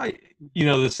 yes.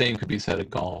 Well, the same could be said of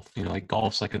golf. Like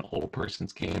golf's like an old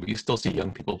person's game, but you still see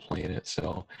young people playing it. So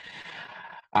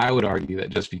I would argue that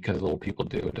just because old people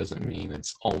do it doesn't mean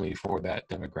it's only for that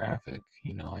demographic.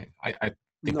 I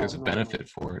think No, there's a no, no. benefit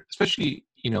for it, especially,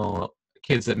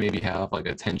 kids that maybe have like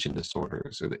attention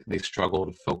disorders or they struggle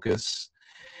to focus.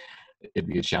 It'd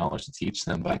be a challenge to teach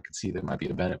them, but I could see there might be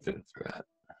a benefit for that.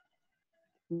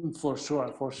 For sure,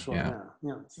 for sure. Yeah.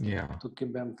 Yeah, yes. Yeah. To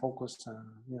keep them focused.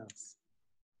 Yes.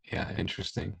 Yeah.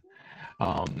 Interesting.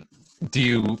 Um, do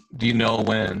you know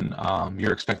when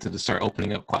you're expected to start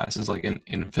opening up classes like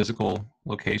in physical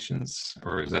locations,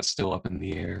 or is that still up in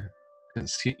the air?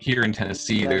 Because here in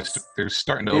Tennessee, That's they're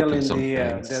starting to still open in some the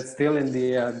air. things. That's still in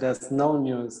the air. There's no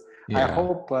news. I Yeah,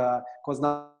 hope because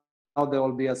now there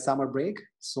will be a summer break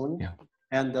soon, yeah.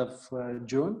 end of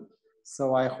June.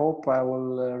 So I hope I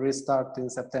will restart in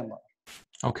September,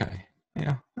 Okay.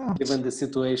 Yeah. No, given the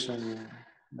situation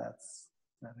that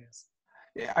is.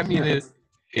 yeah. I mean it. Yes.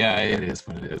 Yeah, it is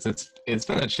what it is. It's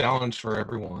been a challenge for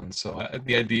everyone. So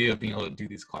the idea of being able to do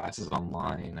these classes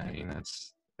online, I mean,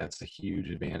 that's a huge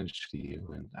advantage to you.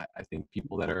 And I think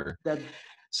people that are That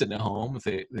sitting at home, if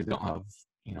they don't have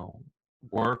you know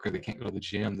work or they can't go to the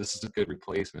gym, this is a good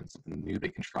replacement, something new they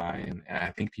can try. And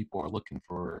I think people are looking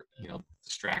for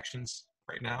distractions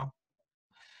right now.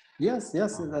 yes,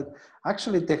 yes. That Um,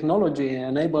 actually technology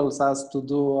enables us to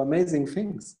do amazing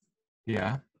things.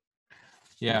 yeah,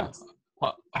 yeah. Yes.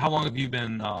 Well, how long have you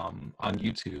been on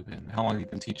YouTube, and how long have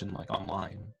you been teaching like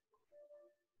online?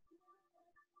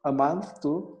 A month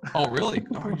too. Oh, really?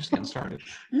 Oh, you're just getting started.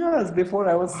 Yes, before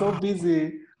I was so Wow. busy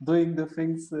doing the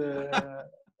things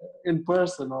in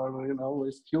person or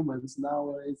with humans. Now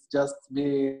it's just me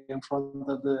in front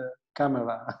of the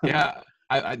camera. Yeah,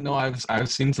 I know I've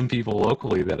seen some people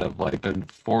locally that have like been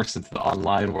forced into the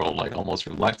online world like almost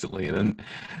reluctantly, and then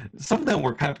some of them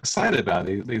were kind of excited about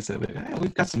it. They said, "Hey,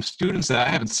 we've got some students that I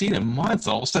haven't seen in months.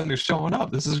 All of a sudden, they're showing up.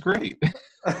 This is great."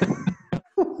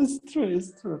 It's true.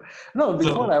 It's true. No,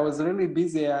 before So, I was really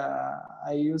busy.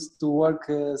 I used to work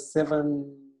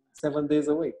 7 days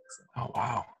a week. So oh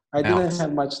wow, I now didn't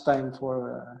have much time for.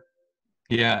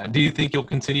 yeah. Do you think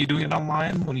you'll continue doing it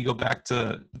online when you go back to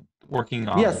working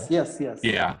Yes, on? yes, yes,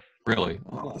 Yeah, really.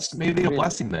 Well, this yes. may be a Really.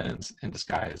 blessing then in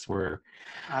disguise, where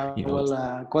I it's will,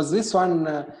 because this one,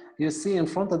 you see, in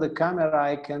front of the camera,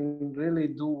 I can really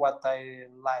do what I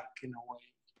like in a way,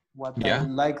 what I yeah,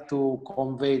 like to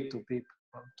convey to people,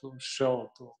 to show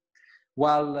to.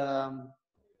 While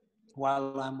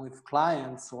while I'm with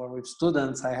clients or with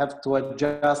students, I have to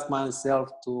adjust myself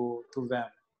to them.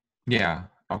 yeah.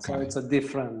 So Okay. it's a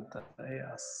different,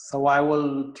 yes. So I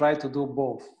will try to do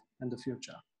both in the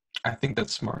future. I think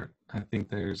that's smart. I think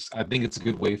it's a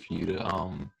good way for you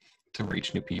to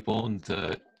reach new people and to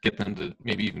get them to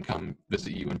maybe even come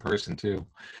visit you in person too.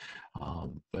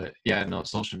 But yeah, no,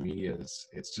 social media is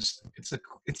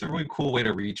it's a really cool way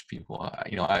to reach people.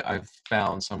 I've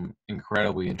found some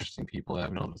incredibly interesting people that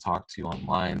I've been able to talk to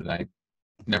online that I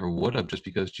never would have just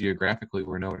because geographically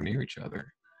we're nowhere near each other.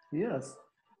 Yes.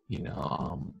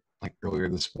 Like earlier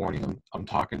this morning, I'm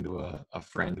talking to a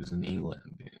friend who's in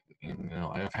England, and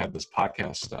I've had this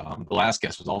podcast. The last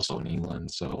guest was also in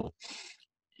England, so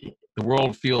the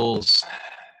world feels.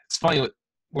 It's funny.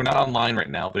 We're not online right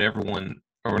now, but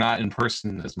or we're not in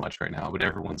person as much right now, but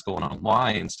everyone's going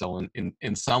online. So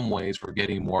in some ways, we're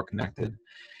getting more connected.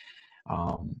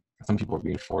 Some people are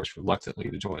being forced reluctantly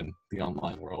to join the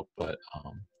online world, but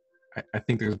I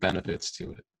think there's benefits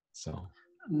to it. So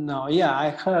No, yeah, I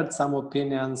heard some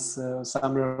opinions,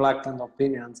 some reluctant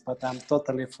opinions, but I'm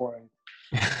totally for it.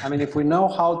 I mean, if we know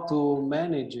how to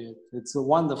manage it, it's a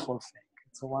wonderful thing.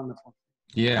 It's a wonderful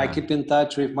thing. I yeah, keep in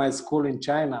touch with my school in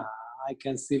China. I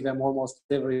can see them almost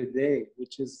every day,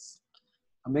 which is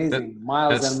that amazing.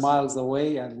 Miles and that's miles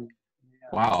away, and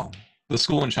yes, wow. The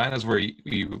school in China is where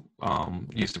you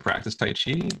used to practice Tai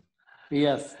Chi.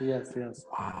 yes, yes, yes.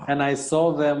 And Wow. I saw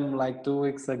them like 2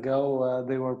 weeks ago.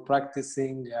 They were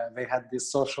practicing. They had this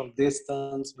social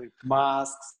distance with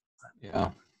masks.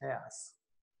 Yeah. Yes,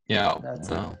 Yeah. that's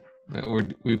it. Well,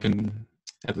 we've been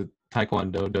at the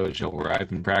Taekwondo dojo where I've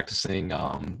been practicing.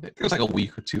 There was like a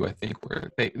week or two, I think, where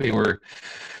they were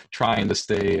trying to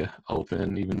stay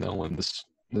open, even though when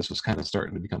this was kind of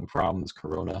starting to become a problem, this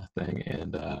Corona thing.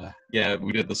 And yeah,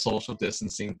 we did the social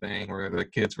distancing thing where the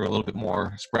kids were a little bit more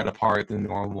spread apart than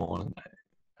normal. And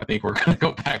I think we're going to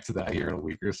go back to that here in a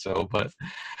week or so. But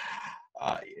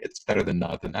it's better than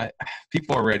nothing.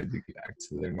 People are ready to get back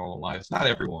to their normal lives. Not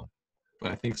everyone,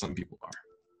 but I think some people are.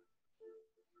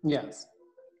 Yes.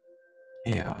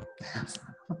 Yeah.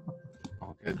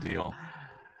 Oh, good deal.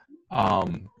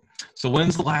 Um, so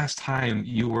when's the last time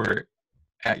you were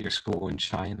at your school in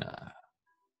China?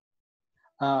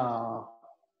 Uh,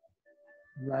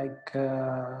 like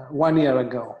 1 year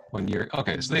ago. 1 year.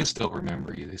 Okay, so they still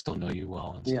remember you. They still know you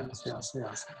well and stuff. Yes, So yes,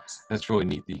 yes, yes. that's really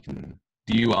neat that you can.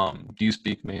 Do you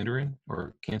speak Mandarin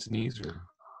or Cantonese or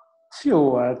Few yeah,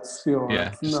 words.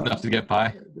 just enough to No. get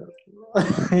by?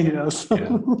 Yes. Yeah.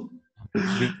 Do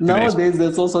they? Nowadays,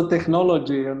 there's also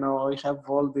technology. We have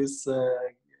all these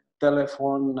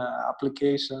telephone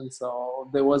applications. So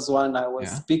there was one I was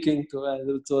Yeah. speaking to, and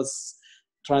it was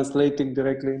translating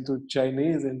directly into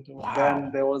Chinese. And then Wow.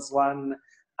 there was one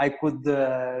I could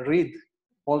read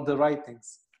all the writings.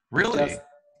 Just Really?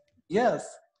 yes.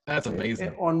 That's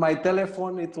amazing. On my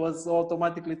telephone, it was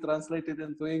automatically translated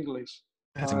into English.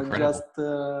 That's Just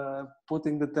incredible.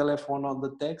 putting the telephone on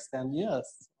the text, and yes,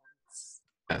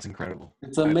 That's incredible.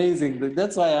 it's amazing.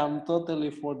 That's why I'm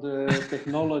totally for the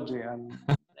technology, and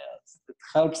yes, it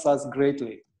helps us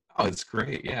greatly. Oh, it's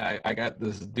great. Yeah, I got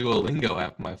this Duolingo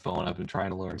app on my phone. I've been trying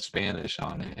to learn Spanish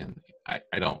on it, and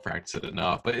I don't practice it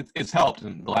enough, but it's helped.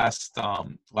 And last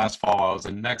fall I was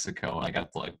in Mexico, and I got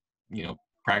to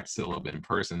practice it a little bit in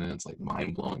person, and it's like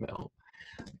mind blowing that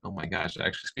oh my gosh, I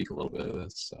actually speak a little bit of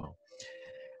this. So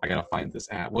I gotta find this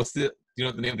app. Do you know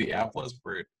what the name of the app was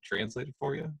where it translated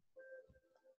for you?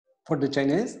 For the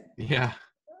Chinese, Yeah.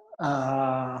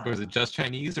 uh, Or is it just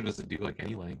Chinese, or does it do like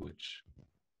any language?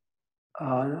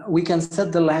 we can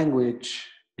set the language.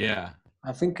 Yeah.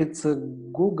 I think it's a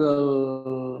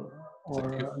Google Is it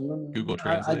or Google I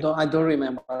Translate? don't I don't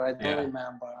remember. I don't Yeah.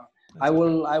 remember. That's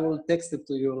okay. I will text it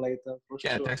to you later for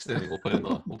Yeah, sure. text it me. We'll put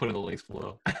in the links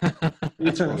below.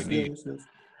 That's really Yes, neat. yes, yes.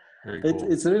 Very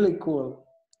cool. It's really cool.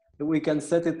 We can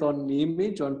set it on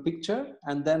image, on picture,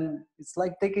 and then it's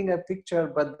like taking a picture,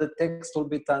 but the text will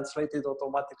be translated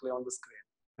automatically on the screen.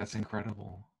 That's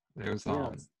incredible. There's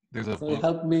Yes. there's a So it book.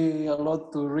 helped me a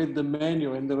lot to read the menu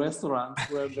in the restaurants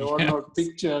where there were Yes, no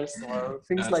pictures or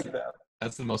things that's like that.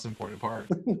 that's the most important part.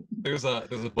 There's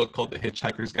a book called The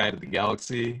Hitchhiker's Guide to the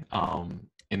Galaxy.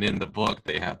 And in the book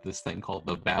they have this thing called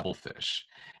the Babelfish,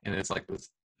 and it's like this.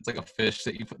 It's like a fish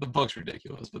that you put. The book's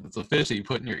ridiculous, but it's a fish that you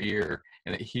put in your ear,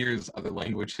 and it hears other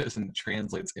languages and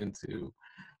translates into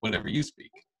whatever you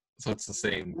speak. So it's the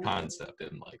same concept,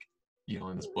 and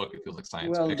in this book it feels like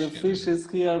science Well, the fiction. fish is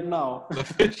here now. The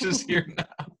fish is here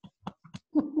now.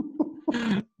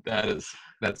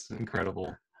 That's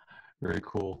incredible. Very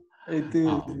cool. It is,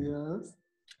 Um, yes.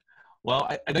 Well,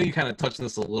 I know you kind of touched on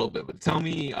this a little bit, but tell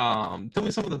me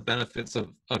some of the benefits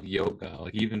of yoga,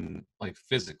 like even like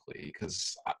physically,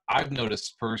 because I've noticed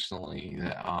personally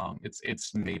that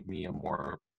it's made me a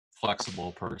more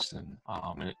flexible person,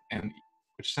 and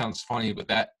which sounds funny, but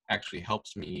that actually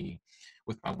helps me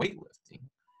with my weightlifting,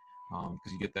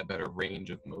 because you get that better range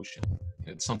of motion.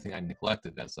 It's something I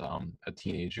neglected as a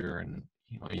teenager and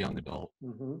a young adult.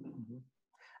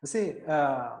 See,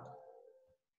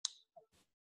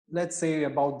 let's say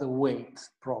about the weight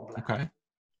problem. Okay.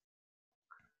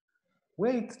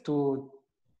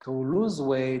 To lose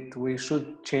weight, we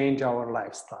should change our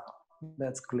lifestyle.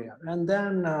 That's clear. And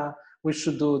then we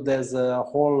should do, there's a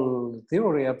whole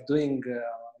theory of doing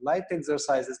light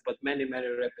exercises, but many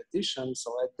repetitions.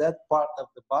 So at that part of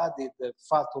the body, the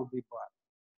fat will be burned.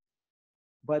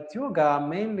 But yoga,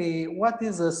 mainly, what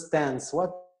is a stance?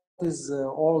 What is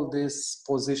all these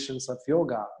positions of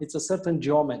yoga? It's a certain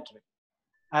geometry.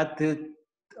 It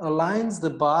aligns the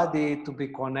body to be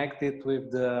connected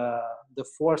with the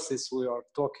forces we were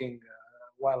talking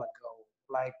a while ago,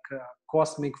 like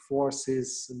cosmic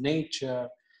forces, nature.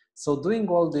 So doing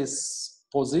all these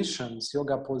positions,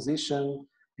 yoga position,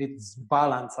 it's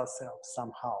balance ourselves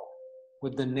somehow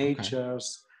with the Okay.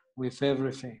 natures, with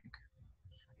everything.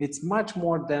 It's much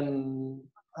more than,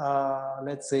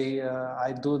 let's say,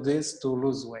 I do this to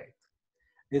lose weight.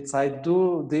 It's I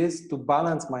do this to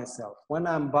balance myself. When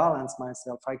I'm balanced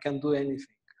myself, I can do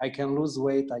anything. I can lose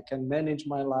weight. I can manage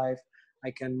my life.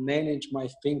 I can manage my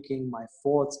thinking, my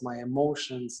thoughts, my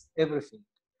emotions, everything.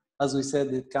 As we said,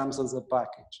 it comes as a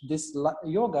package. This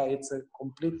yoga, it's a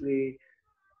completely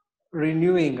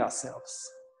renewing ourselves,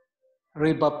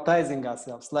 rebaptizing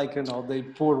ourselves. Like, they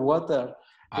pour water.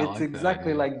 I It's like that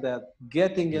exactly idea. like that.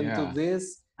 Getting into Yeah.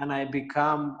 this, and I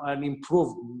become an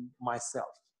improved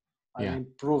myself, an Yeah.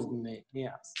 improved me.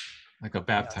 Yes. Like a Yes,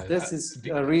 baptized. this is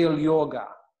a real yoga.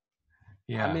 I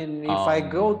Yeah. mean, if I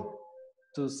go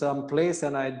to some place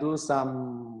and I do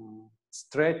some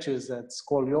stretches that's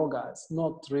called yoga, it's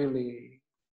not really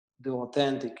the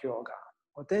authentic yoga.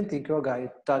 Authentic yoga,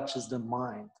 it touches the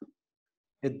mind.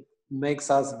 It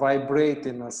makes us vibrate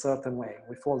in a certain way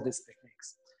with all these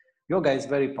techniques. Yoga is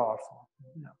very powerful.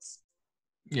 Yes.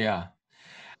 Yeah.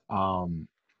 Um,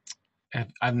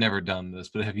 I've never done this,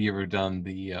 but have you ever done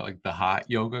the like the hot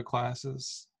yoga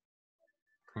classes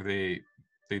where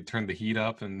they turn the heat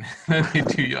up and then they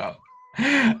do yoga?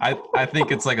 I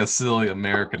think it's like a silly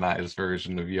Americanized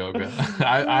version of yoga.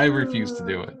 I refuse to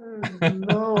do it.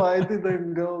 No, I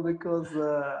didn't go because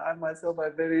I myself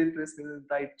am very interested in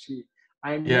Tai Chi.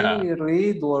 I Yeah. mainly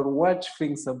read or watch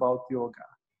things about yoga.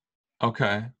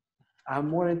 Okay. I'm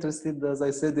more interested, as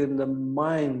I said, in the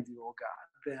mind yoga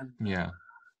than Yeah.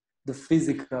 the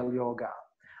physical yoga.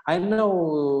 I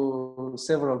know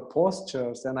several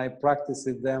postures and I practice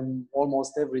them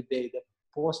almost every day. The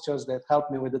postures that help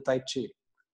me with the Tai Chi.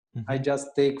 I Hmm.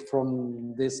 just take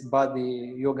from this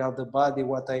body, yoga of the body,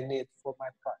 what I need for my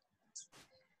practice.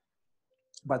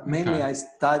 But mainly Okay. I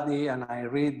study and I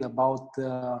read about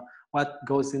what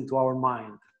goes into our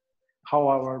mind, how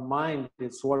our mind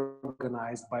is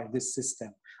organized by this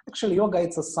system. Actually, yoga,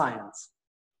 it's a science.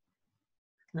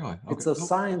 Really? Okay. It's a Oh,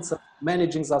 science of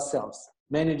managing ourselves,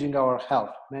 managing our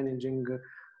health, managing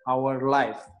our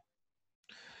life.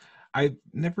 I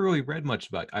never really read much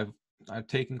about it. I've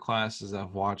taken classes,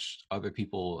 I've watched other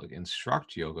people like,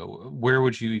 instruct yoga. Where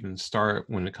would you even start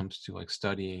when it comes to like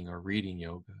studying or reading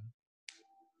yoga?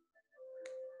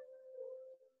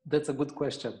 That's a good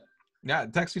question. Yeah,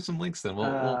 text me some links then. We'll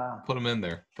Uh, put them in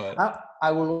there. But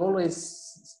I will always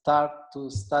start to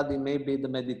study maybe the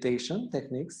meditation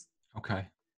techniques okay.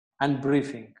 and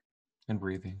breathing. And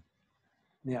breathing.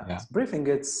 Yeah. Yes, breathing,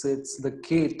 it's the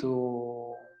key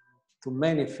to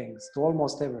many things, to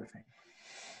almost everything.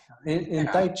 In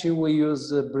Yeah. Tai Chi, we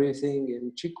use breathing.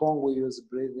 In Qigong, we use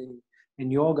breathing. In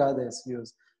yoga, there's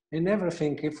use. In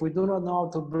everything, if we do not know how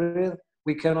to breathe,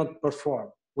 we cannot perform.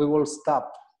 We will stop.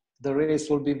 The race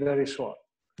will be very short.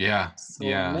 Yeah. So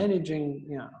Yeah. managing,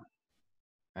 yeah,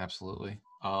 Absolutely.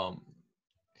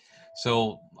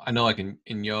 So I know like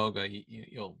in yoga,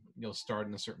 you'll start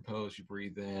in a certain pose, you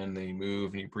breathe in, then you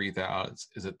move and you breathe out.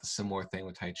 Is it the similar thing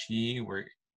with Tai Chi where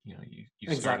you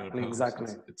start at a exactly, pose? exactly.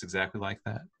 It's exactly like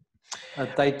that.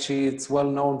 Tai Chi, it's well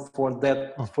known for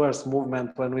that Oh, first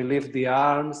movement when we lift the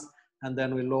arms and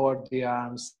then we lower the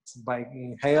arms by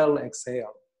inhale,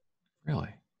 exhale.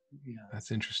 really? Yes,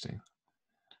 That's interesting.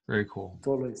 Very cool.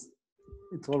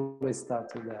 it always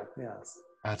starts with that. Yes.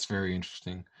 That's very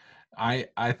interesting.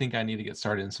 I think I need to get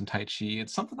started in some Tai Chi.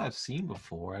 It's something I've seen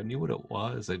before. I knew what it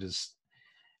was.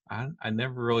 I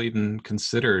never really even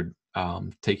considered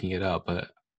taking it up,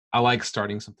 but I like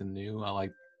starting something new. I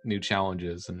like new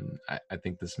challenges, and I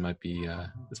think this might be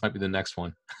the next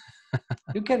one.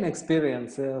 You can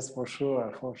experience, yes, for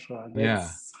sure, for sure. Yeah,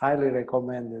 That's highly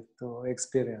recommended to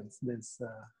experience this.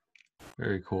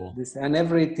 very cool. This, and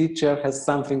every teacher has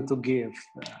something to give.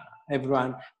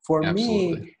 Everyone, for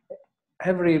Absolutely. me,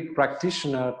 every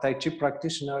practitioner, Tai Chi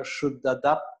practitioner, should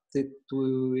adapt it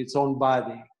to its own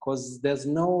body because there's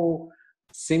no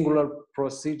singular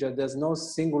procedure, there's no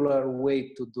singular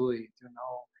way to do it.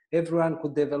 Everyone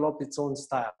could develop its own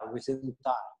style within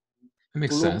time It to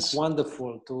makes look sense.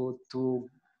 wonderful, to to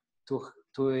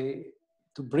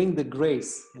to bring the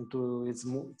grace into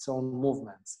its own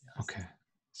movements. Yes, Okay.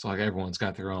 So like everyone's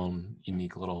got their own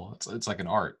unique little. It's like an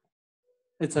art.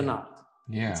 it's an Yeah. art.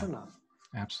 It's Yeah. an art.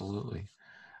 Absolutely.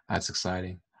 That's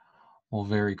exciting. Well,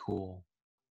 very cool.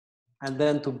 And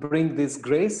then to bring this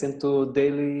grace into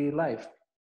daily life.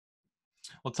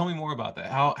 Well, tell me more about that.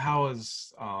 How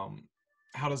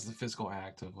does the physical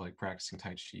act of like practicing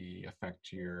Tai Chi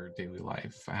affect your daily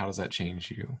life? How does that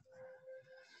change you?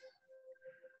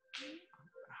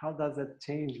 how does it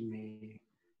change me?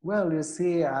 Well, you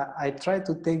see, I try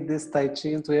to take this Tai Chi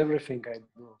into everything I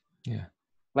do. Yeah.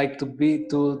 Like to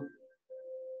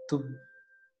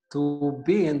to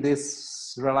be in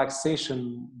this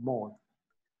relaxation mode,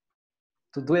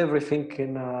 to do everything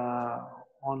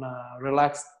on a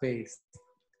relaxed pace,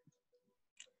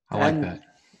 I like that. and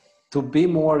to be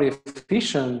more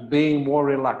efficient, being more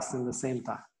relaxed in the same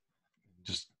time.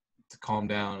 Just to calm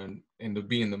down and to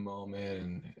be in the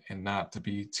moment and not to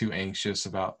be too anxious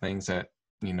about things that,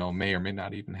 you know, may or may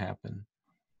not even happen.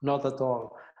 Not at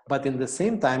all. But in the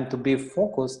same time, to be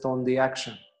focused on the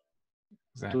action,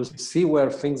 Exactly. to see where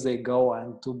things they go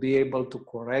and to be able to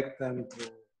correct them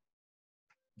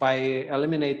by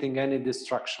eliminating any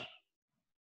distraction.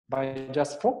 By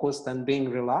just focused and being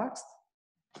relaxed.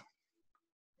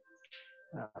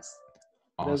 Yes.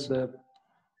 That's Awesome.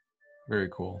 Very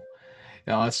cool.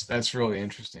 Yeah, that's really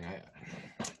interesting.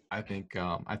 I think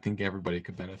everybody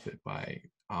could benefit by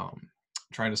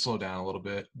trying to slow down a little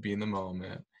bit, be in the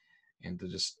moment, and to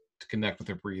connect with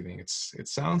their breathing. It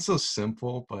sounds so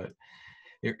simple, but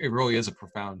it really is a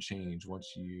profound change once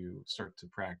you start to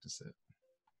practice it.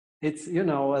 It's, you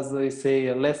know, as they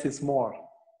say, less is more.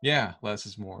 Yeah, less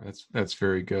is more. That's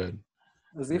very good.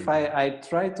 As if I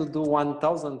try to do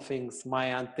 1,000 things, my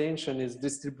attention is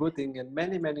distributing in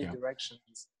many, many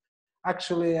directions.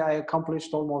 Actually, I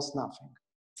accomplished almost nothing.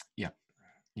 Yeah.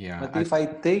 Yeah. But if I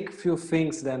take few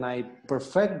things, then I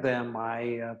perfect them,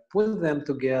 I put them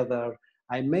together,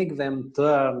 I make them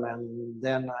turn, and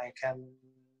then I can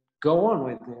go on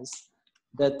with this.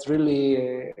 That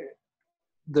really,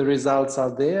 the results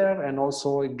are there, and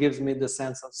also it gives me the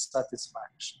sense of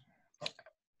satisfaction.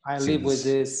 I live with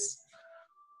this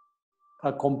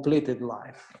a completed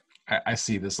life. I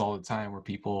see this all the time where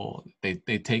people they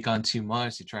take on too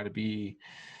much. They try to be,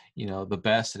 you know, the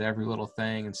best at every little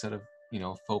thing instead of, you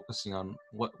know, focusing on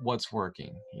what's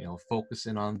working, you know,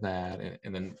 focusing on that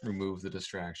and then remove the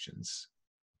distractions.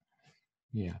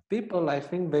 Yeah. People, I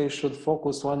think they should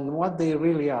focus on what they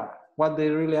really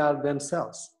are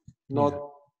themselves, not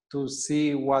to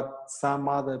see what some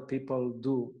other people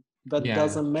do. That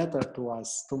doesn't matter to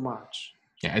us too much.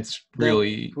 Yeah, it's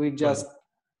really, that we just,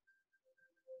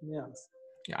 yes.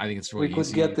 Yeah, I think it's really we could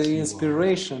easy get the to,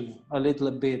 inspiration a little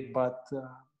bit, but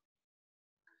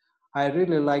I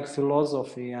really like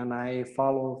philosophy and I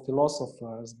follow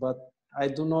philosophers, but I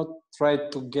do not try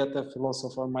to get a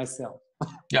philosopher myself.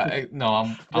 Yeah, no,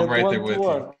 I'm right there with you.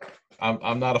 Work.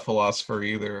 I'm not a philosopher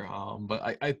either,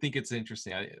 but I think it's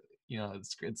interesting. You know,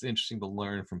 it's interesting to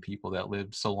learn from people that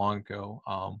lived so long ago,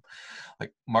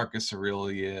 like Marcus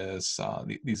Aurelius,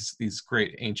 these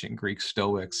great ancient Greek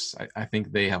Stoics. I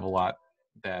think they have a lot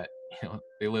that, you know,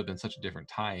 they lived in such a different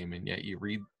time, and yet you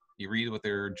read what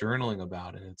they're journaling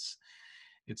about, and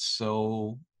it's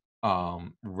so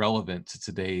relevant to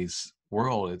today's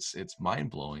world. It's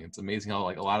mind-blowing. It's amazing how,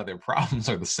 like, a lot of their problems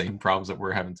are the same problems that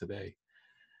we're having today,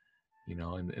 you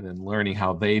know, and then learning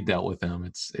how they dealt with them.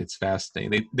 It's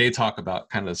fascinating. They talk about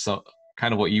kind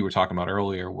of what you were talking about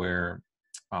earlier, where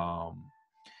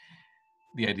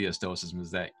the idea of Stoicism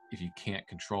is that if you can't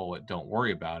control it, don't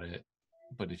worry about it,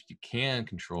 but if you can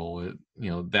control it,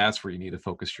 you know, that's where you need to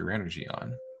focus your energy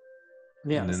on.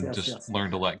 Yes, and then yes, just yes.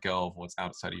 learn to let go of what's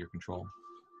outside of your control.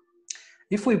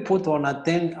 If we put our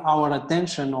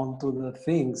attention onto the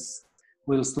things,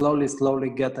 we'll slowly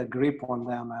get a grip on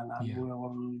them, and we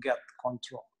will get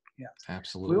control. Yes,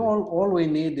 absolutely. All we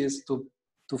need is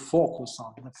to focus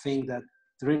on the thing that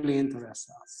really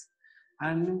interests us,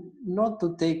 and not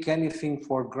to take anything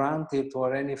for granted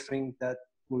or anything that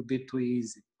will be too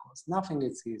easy, because nothing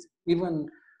is easy. Even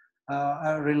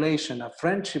a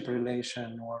friendship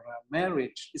relation or a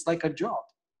marriage, it's like a job.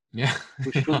 Yeah.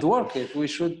 We should work it. We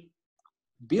should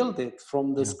build it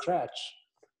from the scratch.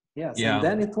 Yes, and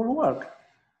then it will work.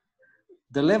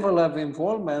 The level of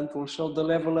involvement will show the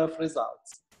level of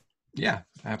results. Yeah,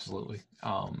 absolutely.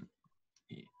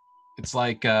 It's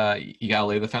like you gotta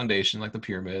lay the foundation, like the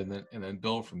pyramid, and then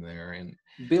build from there. And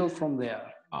build from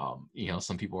there. You know,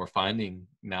 some people are finding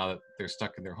now that they're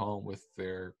stuck in their home with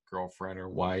their girlfriend or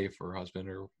wife or husband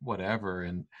or whatever,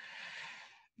 and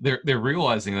they're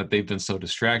realizing that they've been so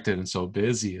distracted and so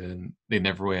busy, and they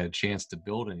never really had a chance to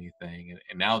build anything,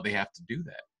 and now they have to do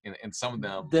that. And some of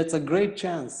them, that's a great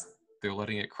chance. They're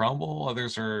letting it crumble.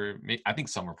 Others are, I think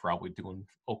some are probably doing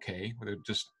okay, where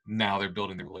they're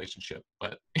building the relationship,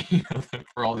 but you know,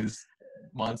 for all these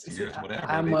months, years, whatever,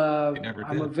 they never did.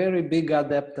 I'm a very big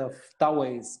adept of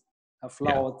Taoism, of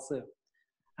Lao Tzu.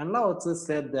 And Lao Tzu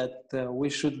said that we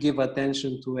should give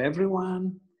attention to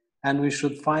everyone, and we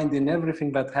should find in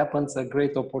everything that happens a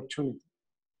great opportunity.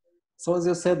 So as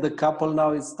you said, the couple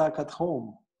now is stuck at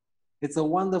home. it's a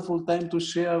wonderful time to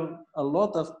share a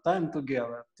lot of time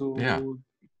together, Yeah.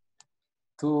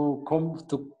 to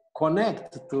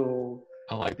connect, to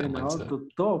I like that mindset. to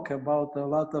talk about a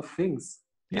lot of things.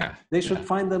 Yeah. They should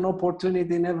find an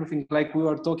opportunity in everything, like we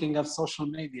were talking of social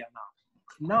media now.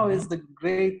 Now is the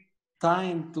great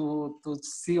time to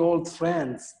see old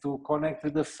friends, to connect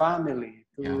with the family.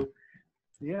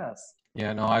 Yes.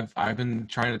 Yeah, no, I've been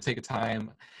trying to take a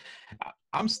time.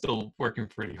 I'm still working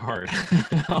pretty hard.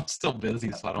 I'm still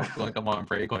busy, so I don't feel like I'm on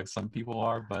break like some people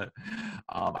are. But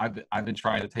I've been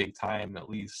trying to take time at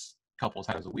least a couple of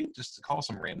times a week just to call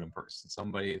some random person,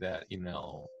 somebody that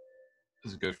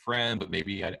is a good friend, but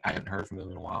maybe I haven't heard from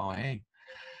them in a while. Hey,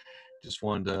 just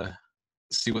wanted to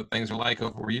see what things are like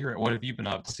over here. What have you been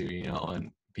up to?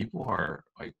 And people are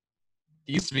like,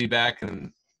 it used to be back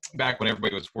when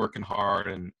everybody was working hard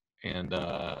and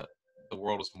the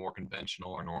world was more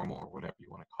conventional or normal or whatever you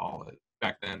want to call it.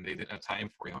 Back then, they didn't have time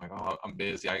for you. I'm like, oh, I'm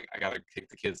busy. I got to take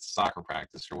the kids to soccer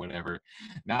practice or whatever.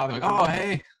 Now they're like, oh,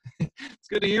 hey, it's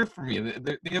good to hear from you.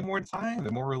 They have more time.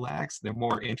 They're more relaxed. They're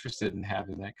more interested in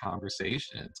having that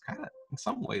conversation. It's kind of, in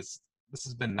some ways, this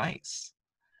has been nice.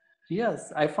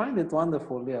 Yes, I find it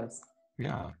wonderful. Yes.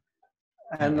 Yeah.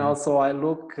 And also, I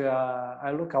look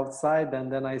outside,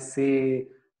 and then I see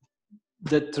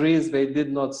the trees. They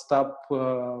did not stop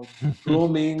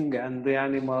blooming, and the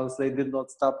animals, they did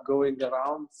not stop going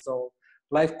around. So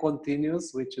life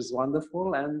continues, which is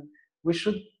wonderful, and we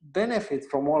should benefit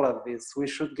from all of this. We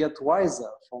should get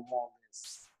wiser from all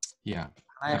this. Yeah.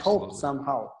 I hope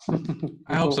somehow.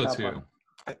 I hope so too.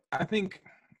 I think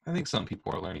some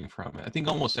people are learning from it. I think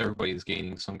almost everybody is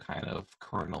gaining some kind of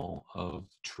kernel of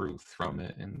truth from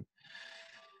it. And,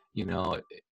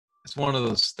 it's one of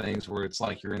those things where it's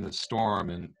like you're in the storm,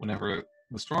 and whenever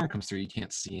the storm comes through, you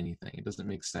can't see anything. It doesn't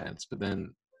make sense. But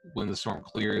then when the storm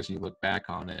clears and you look back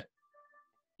on it,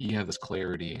 you have this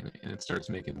clarity, and it starts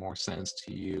making more sense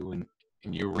to you.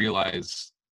 And you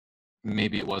realize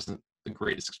maybe it wasn't the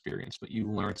greatest experience, but you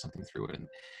learned something through it. And,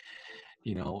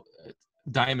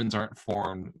 diamonds aren't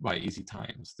formed by easy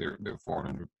times. They're formed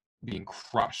under being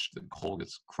crushed. The coal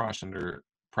gets crushed under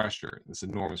pressure, this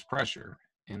enormous pressure.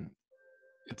 And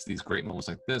it's these great moments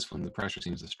like this, when the pressure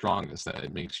seems the strongest, that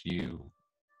it makes you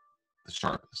the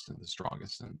sharpest and the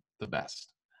strongest and the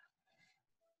best.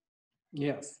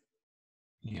 Yes.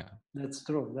 Yeah. That's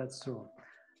true.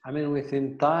 I mean,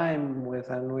 within time,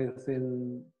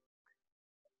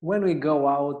 when we go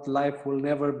out, life will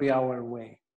never be our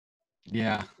way.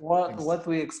 Yeah. What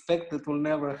we expected will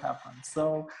never happen.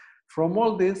 So from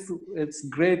all this, it's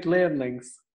great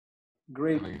learnings,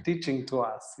 great teaching to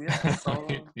us. Yeah. So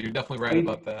you're definitely right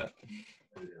about that.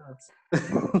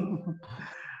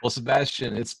 Well,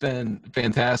 Sebastian, it's been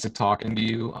fantastic talking to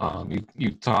you.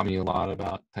 You taught me a lot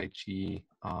about Tai Chi,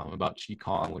 about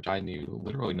Qigong, which I knew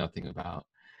literally nothing about.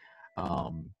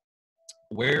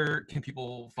 Where can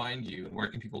people find you, and where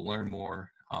can people learn more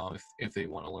if they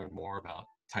want to learn more about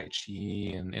Tai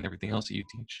Chi and everything else that you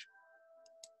teach?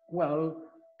 Well,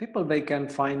 they can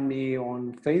find me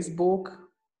on Facebook.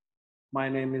 My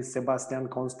name is Sebastian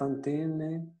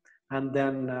Constantin. And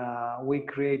then we're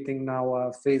creating now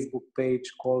a Facebook page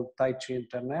called Tai Chi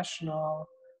International.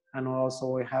 And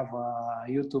also we have a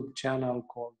YouTube channel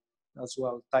called as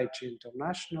well Tai Chi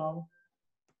International.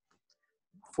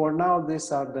 For now,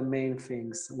 these are the main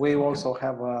things. We also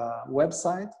have a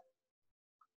website,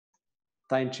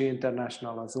 Tai Chi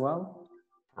International as well.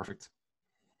 Perfect.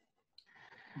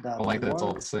 That's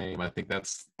all the same. I think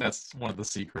that's one of the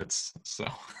secrets. So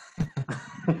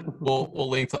we'll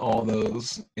link to all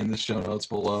those in the show notes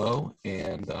below.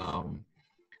 And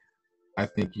I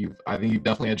think you've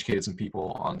definitely educated some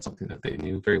people on something that they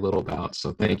knew very little about.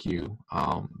 So thank you.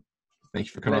 Thank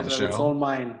you for coming on the show. It's all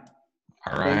mine.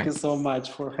 All right. Thank you so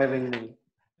much for having me.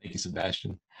 Thank you,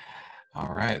 Sebastian.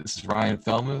 All right. This is Ryan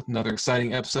Feldman with another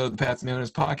exciting episode of the Path to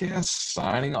Millionaires podcast,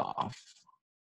 signing off.